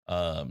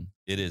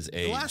it is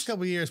aged. The last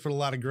couple of years put a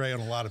lot of gray on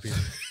a lot of people.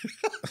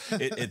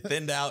 it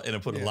thinned out and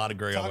it put a lot of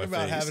gray on my face.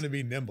 Talk about having to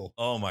be nimble.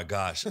 Oh my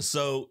gosh.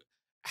 So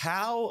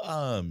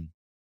how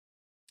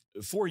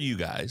for you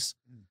guys,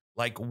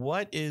 like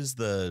what is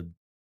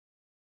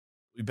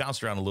we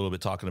bounced around a little bit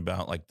talking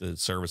about like the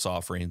service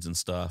offerings and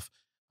stuff.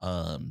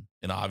 And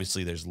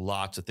obviously there's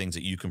lots of things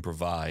that you can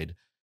provide,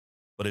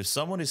 but if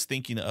someone is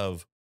thinking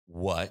of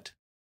what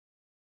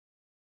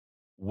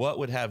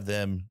would have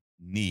them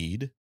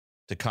need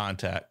to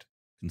contact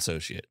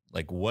Consociate?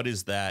 Like, what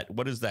is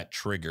that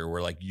trigger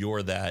where like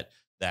you're that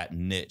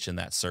niche and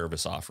that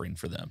service offering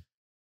for them?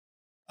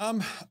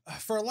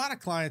 For a lot of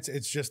clients,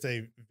 it's just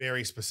a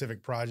very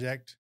specific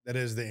project that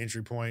is the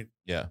entry point.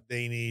 Yeah.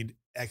 They need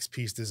X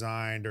piece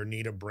designed or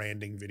need a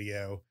branding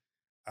video.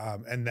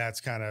 And that's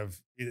kind of,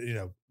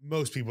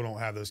 most people don't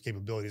have those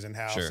capabilities in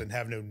house and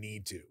have no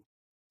need to.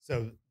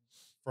 So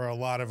for a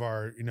lot of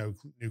our,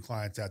 new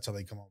clients, that's how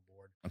they come on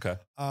board. Okay.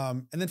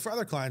 And then for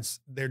other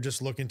clients, they're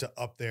just looking to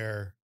up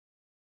their,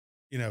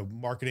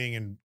 marketing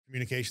and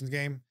communications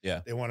game.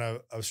 Yeah. They want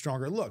a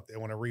stronger look. They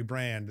want to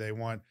rebrand. They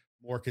want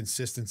more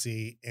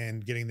consistency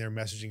in getting their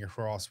messaging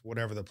across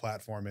whatever the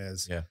platform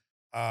is. Yeah.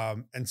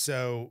 And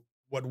so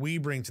what we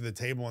bring to the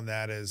table in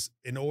that is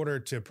in order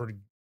to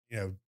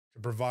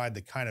provide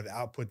the kind of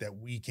output that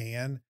we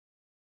can,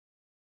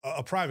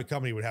 a private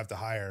company would have to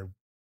hire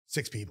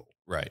 6 people.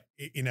 Right.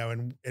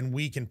 And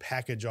we can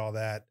package all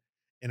that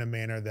in a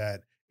manner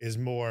that is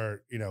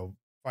more,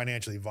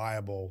 financially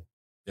viable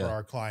for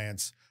our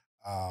clients,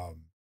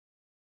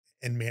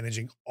 and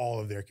managing all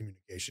of their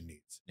communication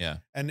needs. Yeah.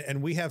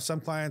 And we have some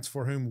clients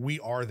for whom we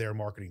are their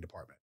marketing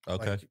department.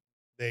 Okay.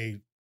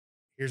 Like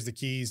here's the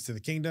keys to the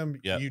kingdom.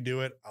 Yep. You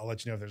do it. I'll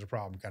let you know if there's a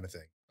problem kind of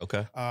thing.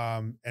 Okay.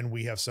 And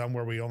we have some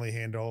where we only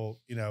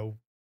handle,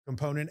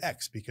 component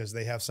X because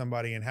they have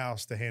somebody in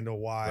house to handle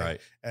Y.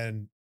 Right.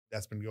 And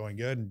that's been going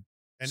good.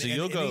 And so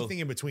anything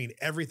in between,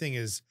 everything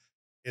is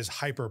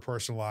hyper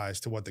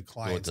personalized to what the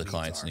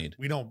clients need.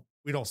 We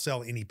don't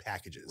sell any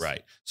packages.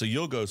 Right. So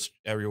you'll go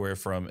everywhere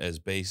from as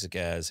basic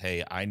as,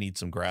 hey, I need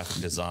some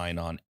graphic design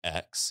on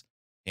X,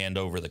 hand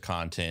over the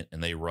content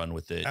and they run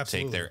with it,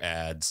 Take their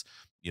ads,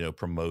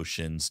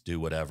 promotions, do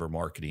whatever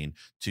marketing,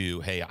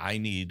 to, hey, I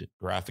need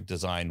graphic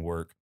design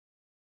work,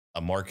 a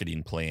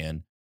marketing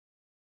plan,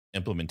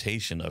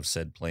 implementation of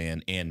said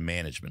plan and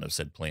management of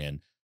said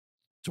plan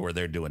to where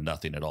they're doing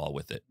nothing at all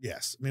with it.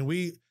 Yes. I mean,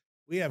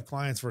 we have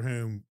clients for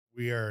whom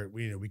we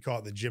call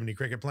it the Jiminy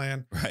Cricket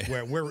plan,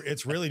 right? Where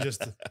it's really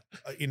just,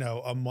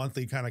 a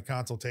monthly kind of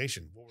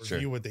consultation. We'll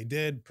review what they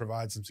did,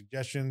 provide some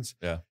suggestions.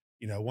 Yeah.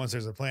 Once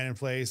there's a plan in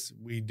place,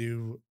 we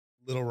do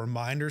little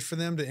reminders for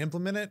them to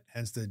implement it,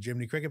 hence the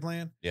Jiminy Cricket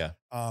plan. Yeah.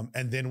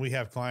 And then we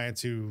have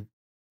clients who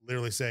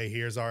literally say,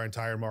 here's our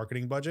entire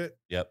marketing budget.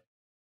 Yep.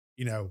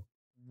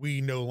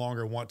 We no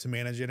longer want to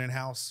manage it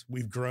in-house.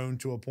 We've grown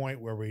to a point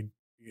where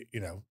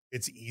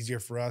it's easier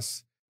for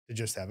us to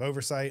just have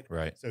oversight.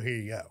 Right. So here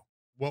you go.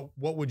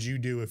 What would you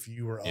do if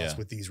you were us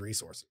with these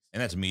resources?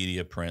 And that's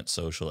media, print,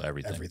 social,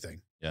 everything.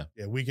 Everything. Yeah.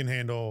 Yeah. We can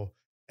handle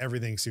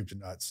everything soup to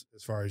nuts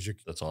as far as your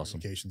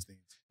communications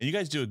needs. And you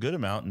guys do a good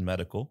amount in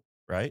medical,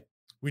 right?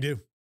 We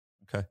do.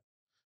 Okay.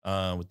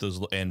 With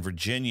those, and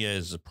Virginia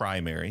is a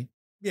primary.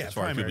 Yeah. As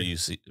far as people you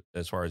see,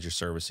 as far as your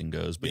servicing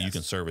goes, but you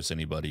can service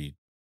anybody.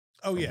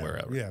 Oh yeah.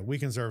 Wherever. Yeah. We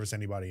can service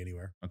anybody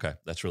anywhere. Okay.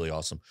 That's really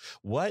awesome.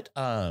 What,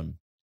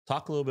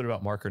 talk a little bit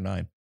about Marker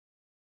 9.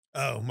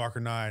 Oh, Marker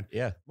 9.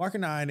 Yeah. Marker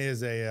 9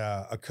 is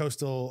a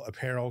coastal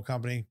apparel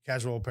company,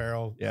 casual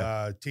apparel,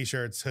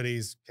 t-shirts,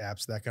 hoodies,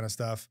 caps, that kind of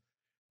stuff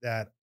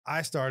that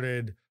I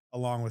started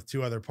along with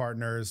 2 other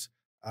partners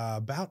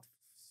about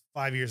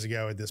 5 years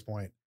ago at this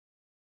point.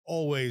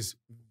 Always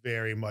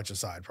very much a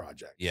side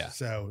project. Yeah.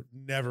 So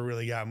never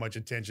really got much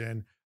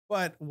attention,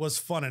 but was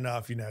fun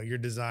enough. You're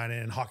designing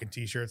and hawking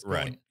t-shirts,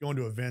 going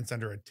to events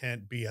under a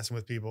tent, BSing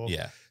with people.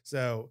 Yeah.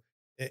 So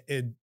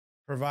it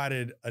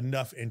provided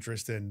enough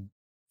interest in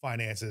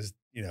finances,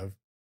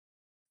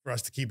 for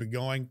us to keep it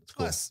going.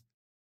 Plus,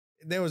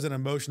 there was an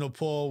emotional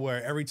pull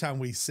where every time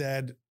we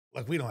said,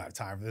 like, we don't have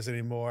time for this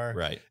anymore.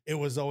 Right. It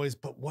was always,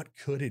 but what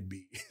could it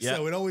be? Yeah.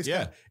 So it always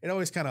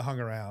kind of hung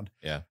around.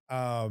 Yeah.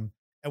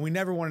 And we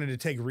never wanted to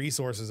take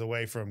resources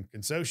away from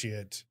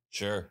Consociate.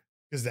 Sure.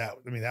 Because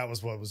that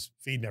was what was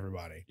feeding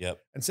everybody. Yep.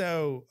 And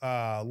so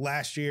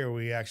last year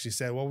we actually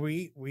said, well,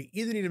 we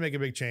either need to make a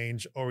big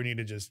change or we need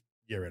to just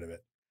get rid of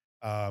it.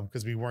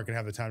 Because we weren't gonna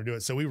have the time to do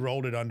it. So we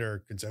rolled it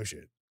under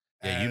Consociate.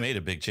 Yeah, you made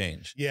a big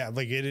change. Yeah,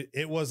 like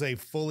it was a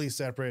fully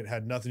separate,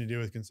 had nothing to do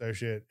with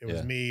Consociate. It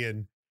was me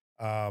and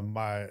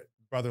my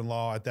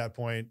brother-in-law at that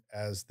point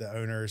as the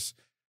owners.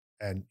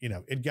 And,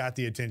 it got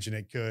the attention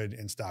it could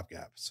in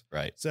stopgaps.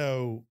 Right.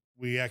 So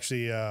we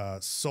actually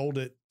sold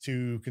it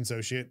to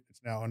Consociate.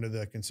 It's now under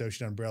the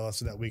Consociate umbrella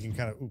so that we can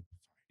kind of,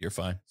 you're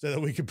fine. So that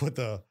we can put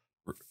the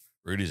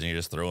Rudy's and you're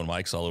just throwing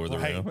mics all over the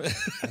room.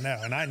 I know.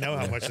 And I know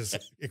how much this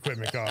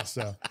equipment costs.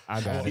 So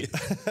I got it.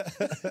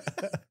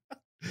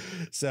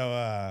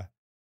 So,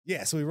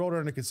 so we rolled it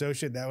under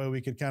Consociate. That way we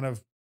could kind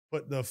of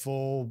put the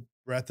full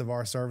breadth of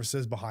our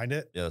services behind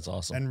it. Yeah, that's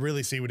awesome. And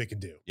really see what it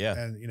could do. Yeah.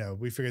 And,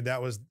 we figured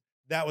that was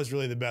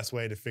really the best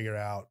way to figure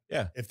out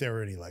if there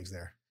were any legs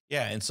there.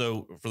 Yeah. And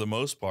so for the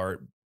most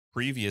part,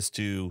 previous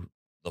to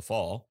the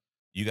fall,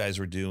 you guys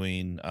were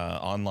doing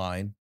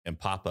online and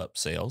pop-up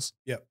sales.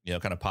 Yep.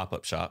 Kind of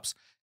pop-up shops.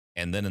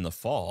 And then in the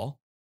fall,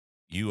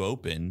 you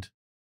opened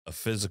a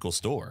physical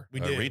store,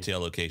 a retail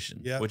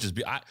location, which is,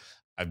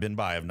 I've been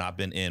by, I've not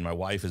been in. My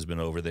wife has been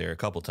over there a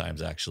couple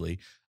times actually.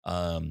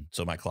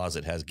 So my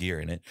closet has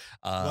gear in it.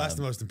 Well, that's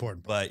the most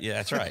important part. But yeah,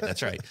 that's right.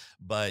 That's right.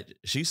 But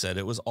she said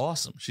it was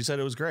awesome. She said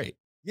it was great.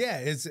 Yeah.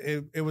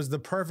 It was the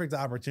perfect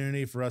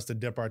opportunity for us to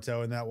dip our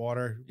toe in that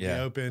water. Yeah.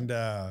 We opened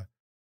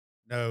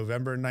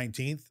November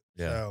 19th.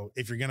 Yeah. So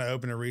if you're going to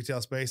open a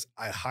retail space,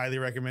 I highly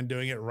recommend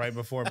doing it right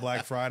before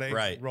Black Friday,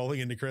 right,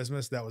 rolling into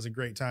Christmas. That was a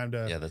great time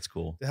to, that's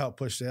cool, to help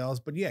push sales.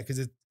 But yeah,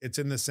 because it's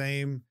in the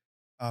same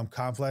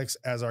complex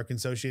as our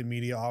Consociate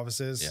Media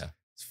offices. Yeah.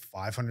 It's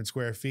 500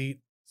 square feet.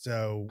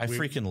 So I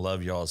freaking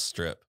love y'all's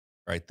strip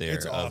right there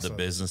of awesome. the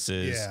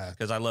businesses. Yeah.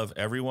 Because I love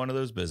every one of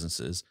those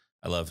businesses.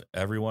 I love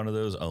every one of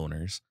those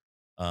owners.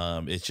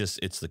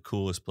 It's the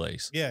coolest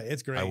place. Yeah,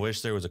 it's great. I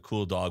wish there was a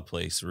cool dog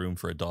place, room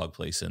for a dog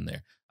place in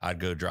there. I'd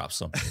go drop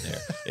something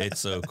there. It's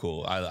so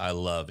cool. I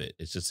love it.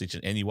 It's just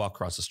and you walk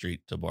across the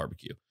street to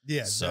barbecue.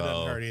 Yeah, so that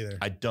doesn't hurt either.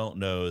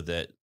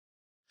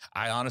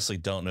 I honestly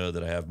don't know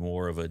that I have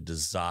more of a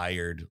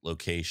desired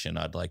location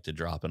I'd like to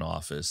drop an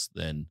office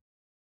than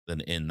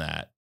in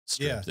that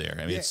strip there.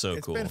 I mean, it's so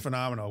cool. It's been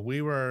phenomenal.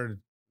 We were,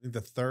 I think,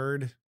 the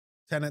third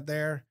tenant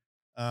there.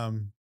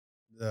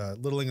 The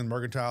Little England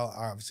Mercantile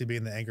obviously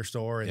being the anchor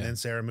store, and then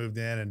Sarah moved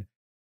in,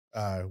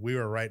 and we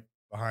were right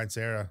behind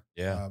Sarah.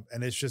 Yeah.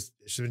 And it's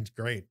been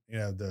great.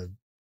 The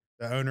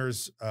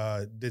owners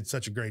did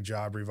such a great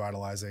job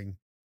revitalizing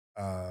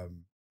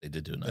they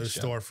did do a nice those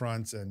job.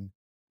 storefronts, and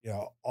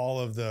all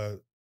of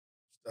the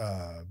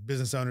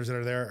business owners that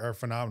are there are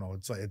phenomenal.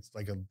 It's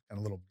like a kind of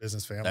little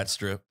business family. That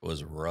strip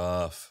was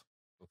rough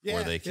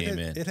before they came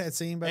in. It had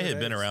seen better It had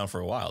days. been around for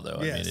a while though.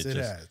 Yes, I mean,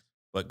 it had.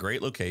 But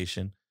great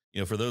location.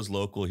 For those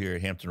local here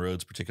at Hampton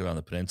Roads, particularly on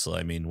the peninsula,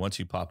 I mean, once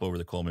you pop over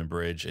the Coleman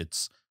Bridge,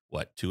 it's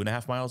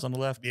 2.5 miles on the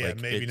left? Yeah,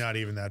 maybe not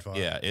even that far.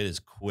 Yeah, it is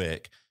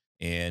quick.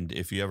 And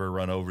if you ever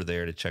run over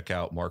there to check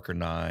out Marker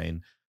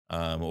 9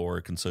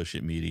 or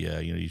Consociate Media,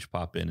 you should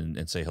pop in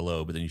and say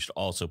hello, but then you should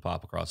also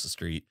pop across the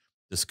street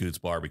to Scoot's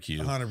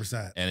Barbecue.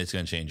 100%. And it's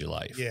going to change your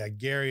life. Yeah,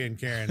 Gary and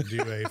Karen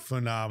do a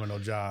phenomenal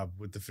job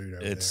with the food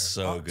over there. It's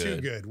so good.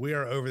 Too good. We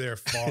are over there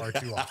far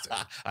too often.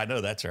 I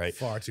know, that's right.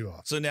 Far too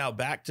often. So now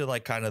back to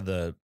like kind of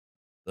the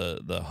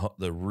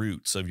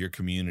roots of your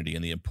community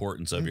and the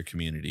importance of your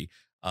community.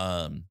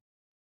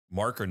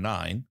 Marker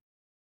 9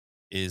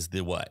 is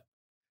the what?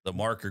 The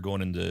marker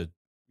going into.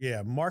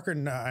 Yeah. Marker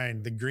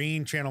 9, the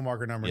green channel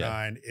marker number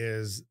 9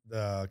 is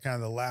the kind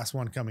of the last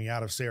one coming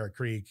out of Sarah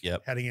Creek,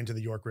 heading into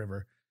the York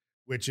River,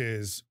 which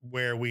is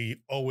where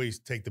we always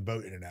take the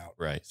boat in and out.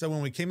 Right. So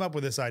when we came up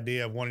with this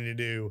idea of wanting to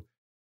do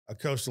a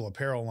coastal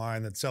apparel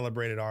line that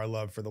celebrated our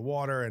love for the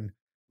water and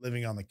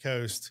living on the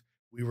coast,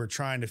 we were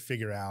trying to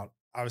figure out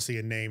obviously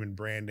a name and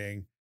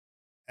branding,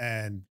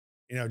 and,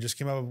 just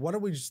came up with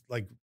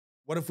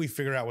what if we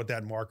figure out what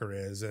that marker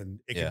is, and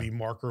it could be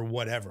marker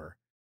whatever.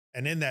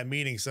 And in that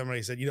meeting,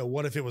 somebody said,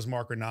 what if it was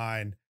marker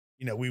 9?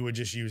 We would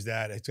just use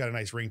that. It's got a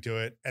nice ring to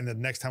it. And the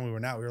next time we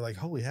went out, we were like,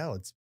 holy hell,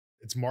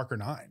 it's marker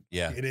 9.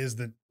 Yeah. It is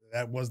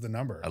that was the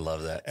number. I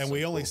love that. And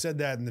we only said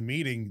that in the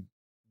meeting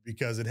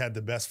because it had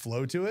the best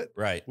flow to it.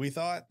 Right. We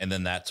thought. And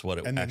then that's what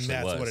it and actually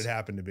then that's was. what it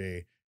happened to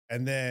be.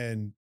 And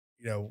then,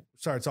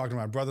 started talking to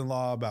my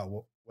brother-in-law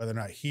about whether or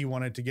not he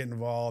wanted to get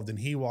involved. And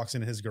he walks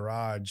into his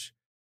garage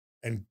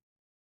and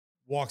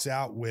walks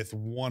out with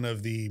one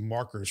of the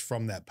markers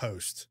from that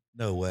post.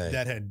 No way.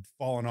 That had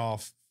fallen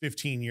off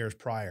 15 years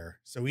prior.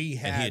 So he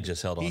had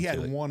just held on. He to had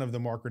it. one of the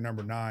marker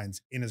number 9s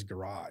in his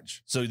garage.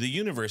 So the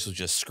universe was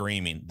just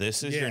screaming,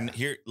 "This is your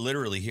here.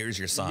 Literally, here's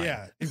your sign."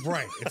 Yeah,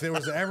 right. If there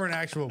was ever an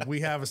actual,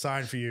 we have a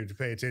sign for you to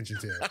pay attention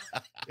to.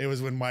 It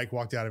was when Mike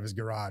walked out of his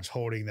garage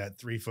holding that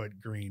 3-foot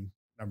green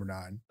number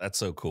 9. That's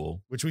so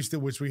cool. Which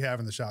we have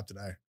in the shop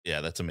today. Yeah,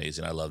 that's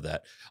amazing. I love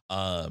that.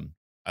 I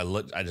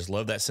just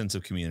love that sense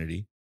of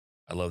community.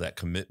 I love that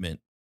commitment,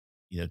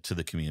 to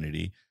the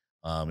community,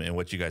 and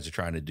what you guys are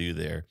trying to do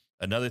there.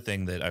 Another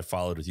thing that I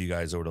followed with you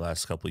guys over the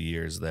last couple of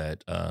years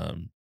that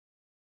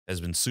has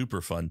been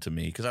super fun to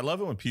me, because I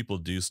love it when people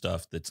do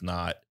stuff that's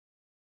not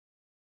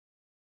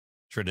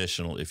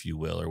traditional, if you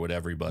will, or what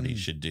everybody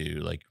should do.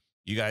 Like,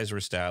 you guys were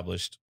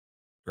established,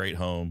 great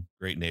home,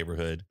 great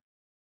neighborhood,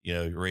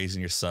 you're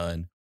raising your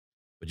son,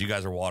 but you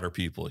guys are water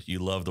people. You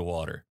love the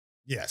water.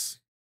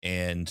 Yes.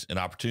 And an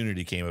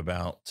opportunity came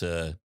about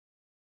to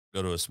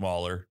go to a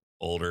smaller,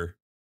 older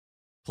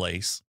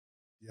place.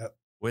 Yep.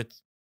 With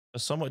a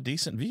somewhat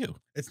decent view.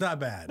 It's not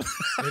bad.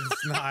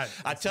 It's not.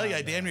 I tell you,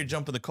 I damn near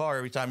jump in the car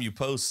every time you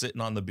post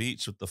sitting on the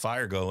beach with the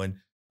fire going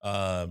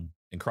and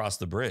cross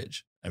the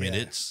bridge. I mean,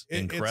 it's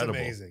incredible. It's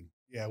amazing.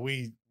 Yeah,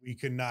 we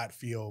could not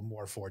feel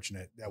more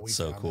fortunate that we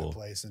found that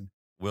place. And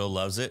Will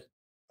loves it.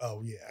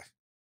 Oh yeah.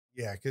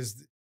 Yeah,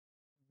 because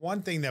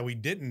one thing that we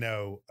didn't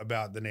know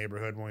about the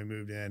neighborhood when we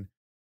moved in,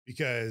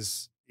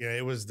 because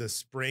it was the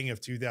spring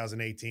of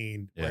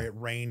 2018 where it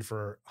rained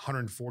for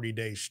 140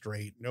 days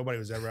straight. Nobody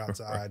was ever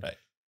outside. Right.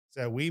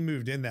 So we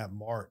moved in that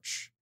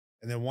March.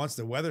 And then once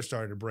the weather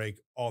started to break,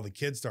 all the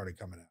kids started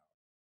coming out.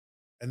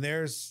 And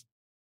there's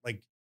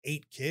like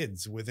 8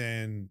 kids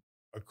within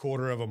a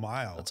quarter of a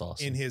mile. That's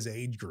awesome. In his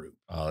age group.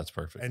 Oh, that's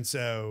perfect. And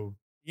so,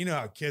 you know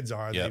how kids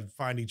are, they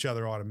find each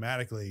other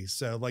automatically.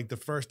 So like the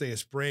first day of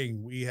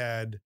spring, we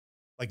had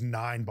like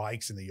 9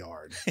 bikes in the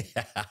yard.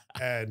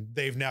 And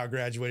they've now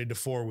graduated to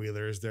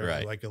 4-wheelers.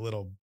 They're like a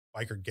little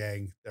biker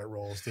gang that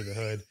rolls through the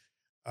hood.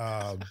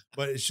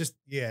 But it's just,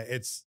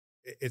 it's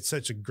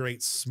such a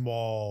great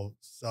small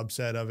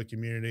subset of a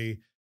community.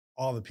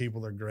 All the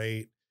people are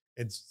great.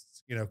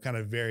 It's, kind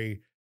of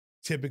very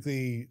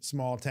typically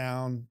small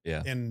town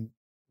in,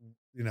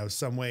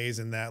 some ways,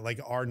 in that like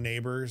our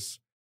neighbors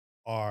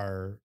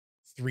are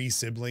 3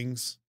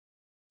 siblings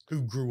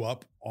who grew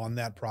up on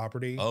that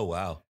property. Oh,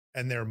 wow.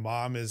 And their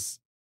mom is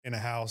in a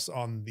house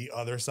on the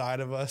other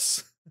side of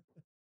us.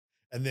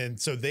 And then,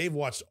 so they've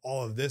watched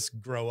all of this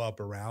grow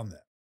up around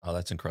them. Oh,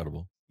 that's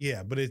incredible.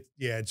 Yeah. But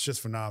it's just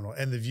phenomenal.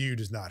 And the view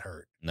does not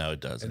hurt. No, it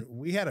doesn't. And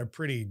we had a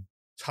pretty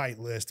tight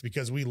list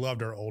because we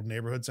loved our old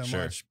neighborhood so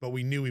much, but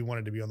we knew we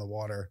wanted to be on the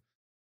water.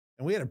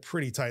 And we had a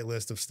pretty tight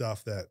list of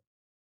stuff that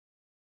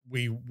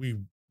we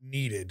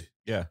needed,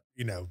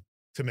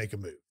 to make a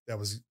move. That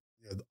was,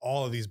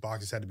 all of these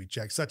boxes had to be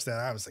checked, such that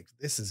I was like,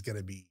 this is going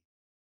to be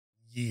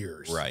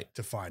years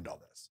to find all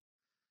this.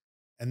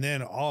 And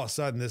then all of a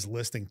sudden this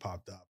listing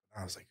popped up.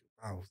 And I was like,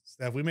 oh,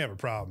 Steph, we may have a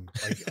problem.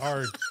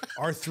 Like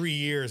our 3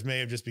 years may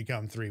have just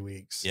become 3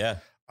 weeks. Yeah.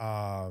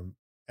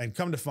 And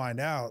come to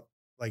find out,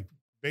 like,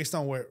 based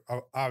on where,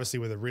 obviously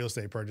with a real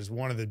estate purchase,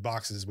 one of the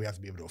boxes, we have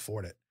to be able to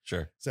afford it.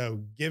 Sure.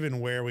 So given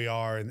where we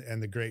are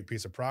and the great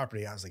piece of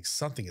property, I was like,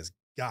 something has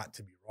got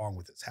to be wrong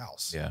with this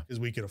house. Yeah. Because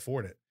we could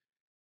afford it.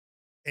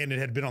 And it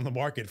had been on the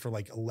market for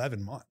like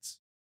 11 months.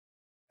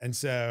 And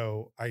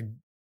so I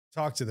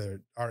talked to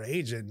our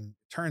agent, and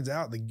it turns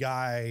out the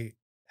guy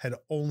had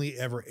only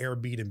ever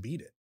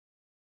Airbnb'd it.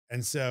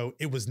 And so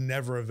it was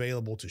never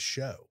available to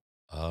show.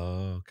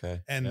 Oh,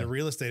 okay. And the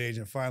real estate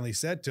agent finally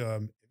said to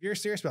him, if you're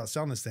serious about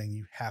selling this thing,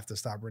 you have to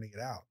stop renting it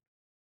out.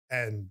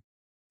 And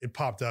it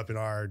popped up in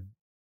our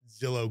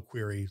Zillow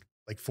query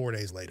like 4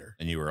 days later.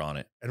 And you were on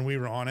it. And we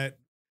were on it.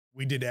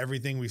 We did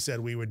everything we said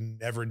we would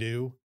never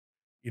do.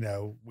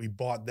 We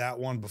bought that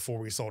one before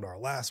we sold our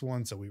last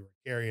one. So we were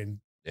carrying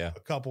a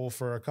couple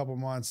for a couple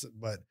months,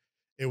 but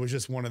it was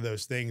just one of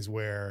those things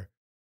where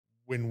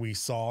when we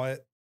saw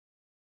it,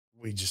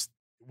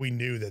 we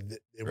knew that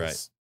it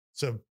was,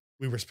 so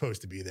we were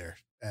supposed to be there,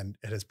 and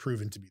it has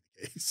proven to be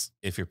the case.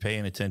 If you're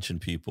paying attention,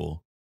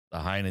 people, the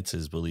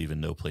Heinatzes believe in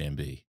no plan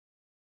B.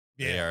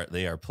 Yeah.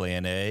 They are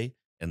plan A,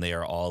 and they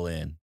are all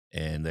in,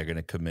 and they're going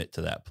to commit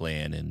to that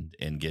plan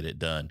and get it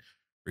done,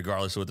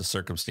 regardless of what the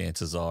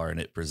circumstances are and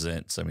it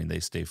presents. I mean, they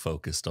stay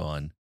focused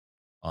on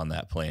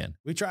that plan.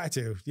 We try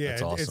to. Yeah.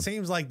 That's awesome. It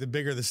seems like the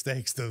bigger the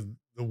stakes, the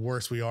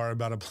worse we are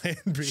about a plan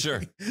B.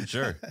 Sure.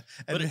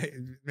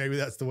 And maybe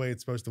that's the way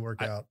it's supposed to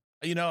work out.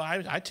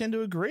 I tend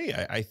to agree.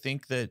 I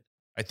think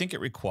it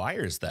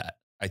requires that.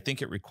 I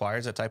think it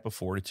requires that type of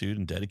fortitude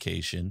and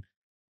dedication,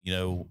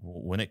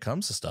 when it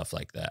comes to stuff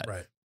like that.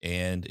 Right.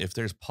 And if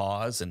there's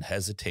pause and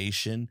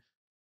hesitation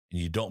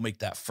and you don't take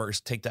that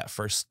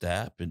first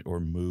step or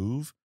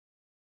move,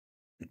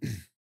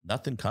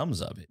 nothing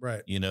comes of it.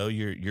 Right.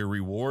 You're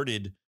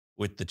rewarded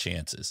with the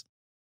chances.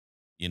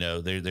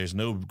 There's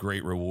no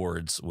great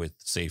rewards with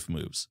safe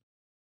moves.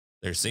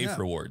 There's safe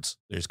rewards.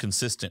 There's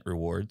consistent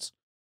rewards.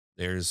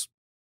 There's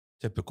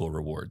typical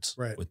rewards,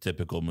 with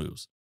typical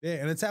moves. Yeah,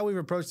 and it's how we've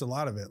approached a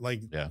lot of it.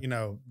 Like, you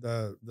know,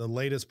 the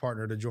latest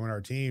partner to join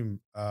our team,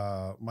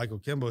 Michael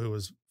Kimball, who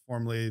was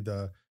formerly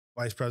the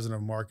vice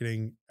president of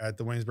marketing at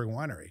the Waynesburg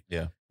Winery.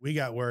 Yeah, we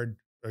got word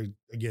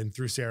again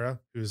through Sarah,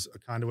 who's a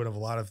conduit of a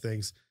lot of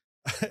things,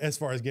 as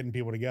far as getting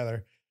people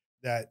together,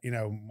 that, you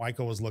know,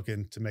 Michael was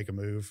looking to make a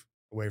move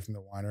away from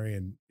the winery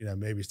and, you know,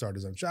 maybe start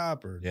his own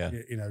shop or,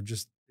 you know,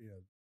 just, you know,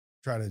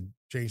 try to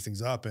change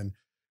things up. And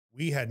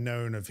we had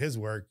known of his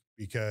work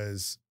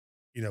because,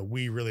 you know,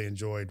 we really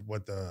enjoyed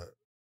what the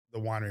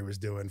winery was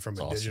doing from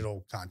a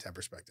digital content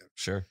perspective.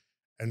 Sure.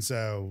 And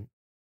so,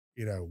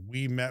 you know,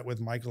 we met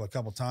with Michael a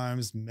couple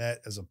times,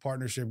 met as a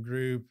partnership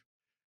group,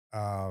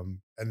 and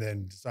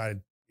then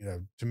decided, you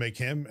know, to make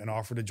him an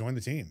offer to join the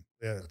team.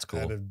 Yeah, that's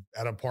cool.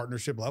 At a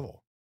partnership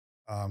level.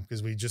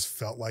 Because we just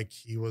felt like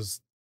he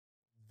was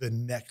the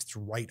next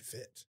right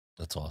fit.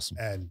 That's awesome.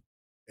 And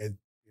it,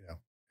 you know,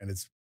 and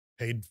it's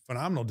paid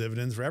phenomenal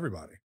dividends for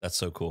everybody. That's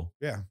so cool.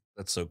 Yeah.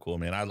 That's so cool,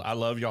 man. I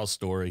love y'all's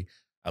story.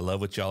 I love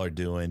what y'all are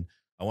doing.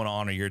 I want to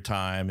honor your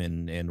time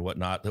and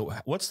whatnot.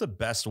 What's the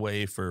best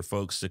way for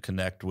folks to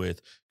connect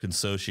with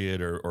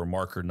Consociate or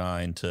Marker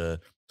 9 to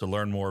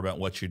learn more about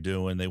what you're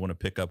doing? They want to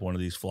pick up one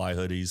of these fly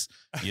hoodies,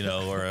 you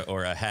know,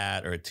 or a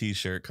hat or a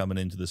t-shirt coming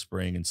into the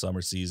spring and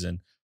summer season.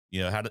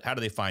 You know, how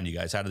do they find you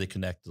guys? How do they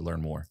connect to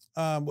learn more?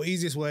 Well,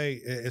 easiest way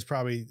is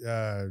probably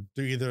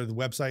through either the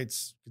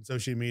websites,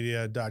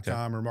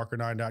 consociatemedia.com or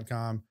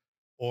marker9.com,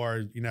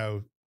 or, you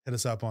know, hit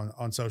us up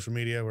on social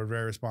media. We're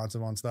very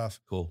responsive on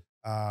stuff. Cool.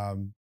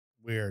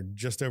 We're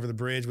just over the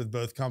bridge with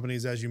both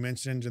companies, as you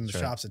mentioned, in the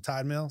shops at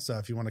Tide Mill. So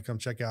if you want to come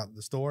check out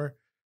the store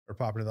or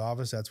pop into the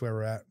office, that's where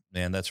we're at.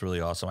 Man, that's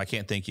really awesome. I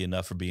can't thank you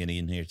enough for being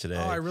in here today.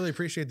 Oh, I really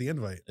appreciate the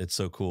invite. It's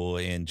so cool.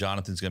 And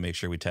Jonathan's going to make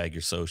sure we tag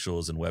your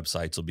socials, and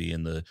websites will be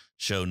in the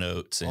show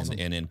notes and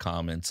in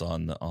comments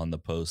on the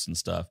posts and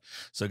stuff.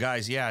 So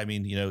guys, yeah, I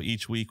mean, you know,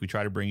 each week we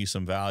try to bring you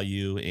some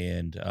value,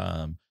 and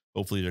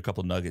hopefully there are a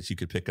couple nuggets you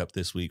could pick up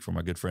this week from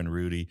our good friend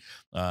Rudy,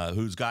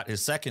 who's got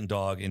his second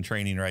dog in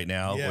training right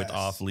now with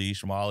off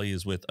leash. Molly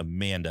is with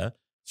Amanda.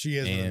 She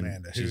is with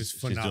Amanda, who's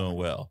phenomenal. She's doing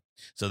well.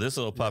 So this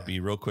little puppy,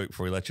 real quick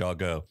before we let y'all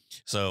go.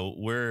 So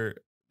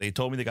they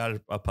told me they got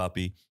a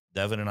puppy.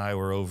 Devin and I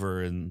were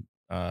over in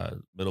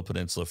Middle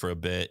Peninsula for a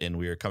bit, and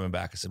we were coming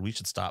back. I said, we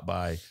should stop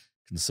by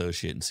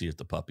Consociate and see if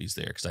the puppy's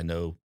there, because I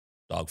know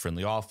dog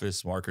friendly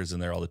office, Marker's in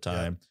there all the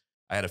time.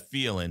 I had a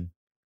feeling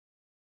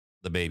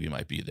the baby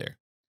might be there.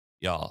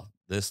 Y'all,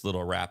 this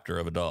little raptor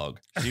of a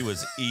dog, she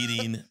was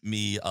eating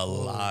me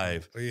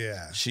alive.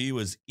 Yeah. She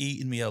was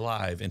eating me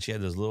alive, and she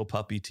had those little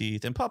puppy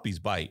teeth, and puppies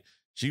bite.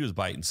 She was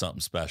biting something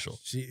special.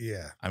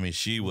 I mean,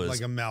 she was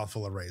like a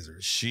mouthful of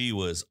razors. She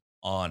was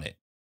on it,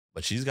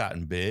 but she's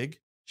gotten big.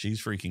 She's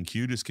freaking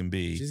cute as can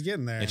be. She's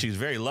getting there. And she's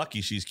very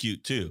lucky she's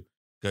cute too,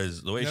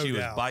 because the way she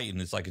was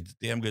biting, it's like a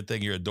damn good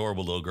thing you're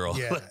adorable little girl.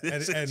 Yeah.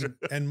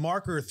 and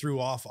Marker threw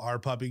off our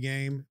puppy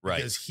game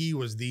because he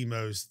was the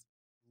most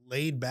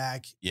laid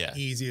back,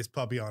 easiest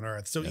puppy on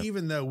earth. So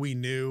even though we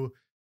knew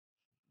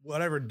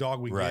whatever dog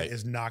we get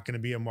is not going to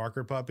be a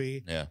Marker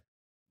puppy,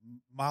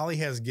 Molly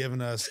has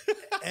given us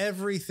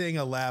everything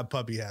a lab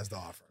puppy has to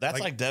offer. That's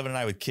like Devin and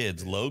I with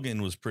kids.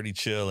 Logan was pretty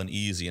chill and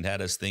easy and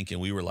had us thinking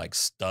we were like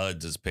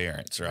studs as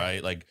parents,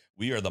 right? Like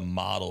we are the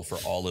model for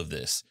all of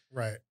this.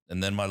 Right.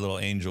 And then my little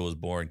angel was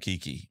born,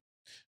 Kiki.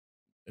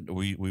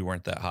 We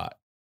weren't that hot.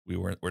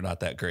 We're not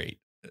that great.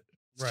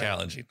 It's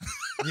challenging.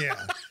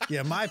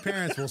 Yeah. My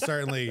parents will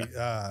certainly,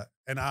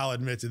 and I'll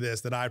admit to this,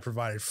 that I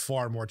provided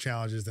far more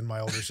challenges than my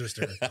older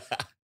sister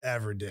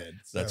ever did.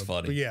 So, that's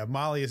funny. But yeah,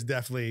 Molly is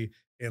definitely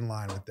in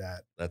line with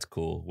that. That's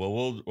cool.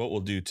 Well, what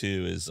we'll do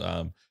too is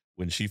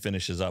when she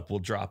finishes up, we'll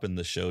drop in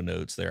the show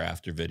notes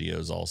thereafter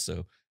videos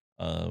also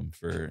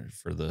for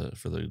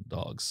the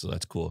dogs. So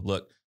that's cool.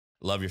 Look,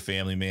 love your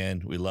family,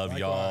 man. We love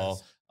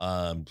y'all.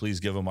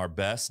 Please give them our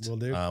best. We'll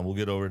do. We'll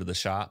get over to the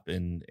shop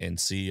and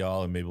see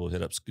y'all, and maybe we'll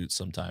hit up Scoot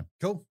sometime.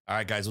 Cool. All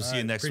right, guys. We'll see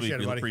you next week.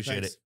 We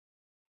appreciate it.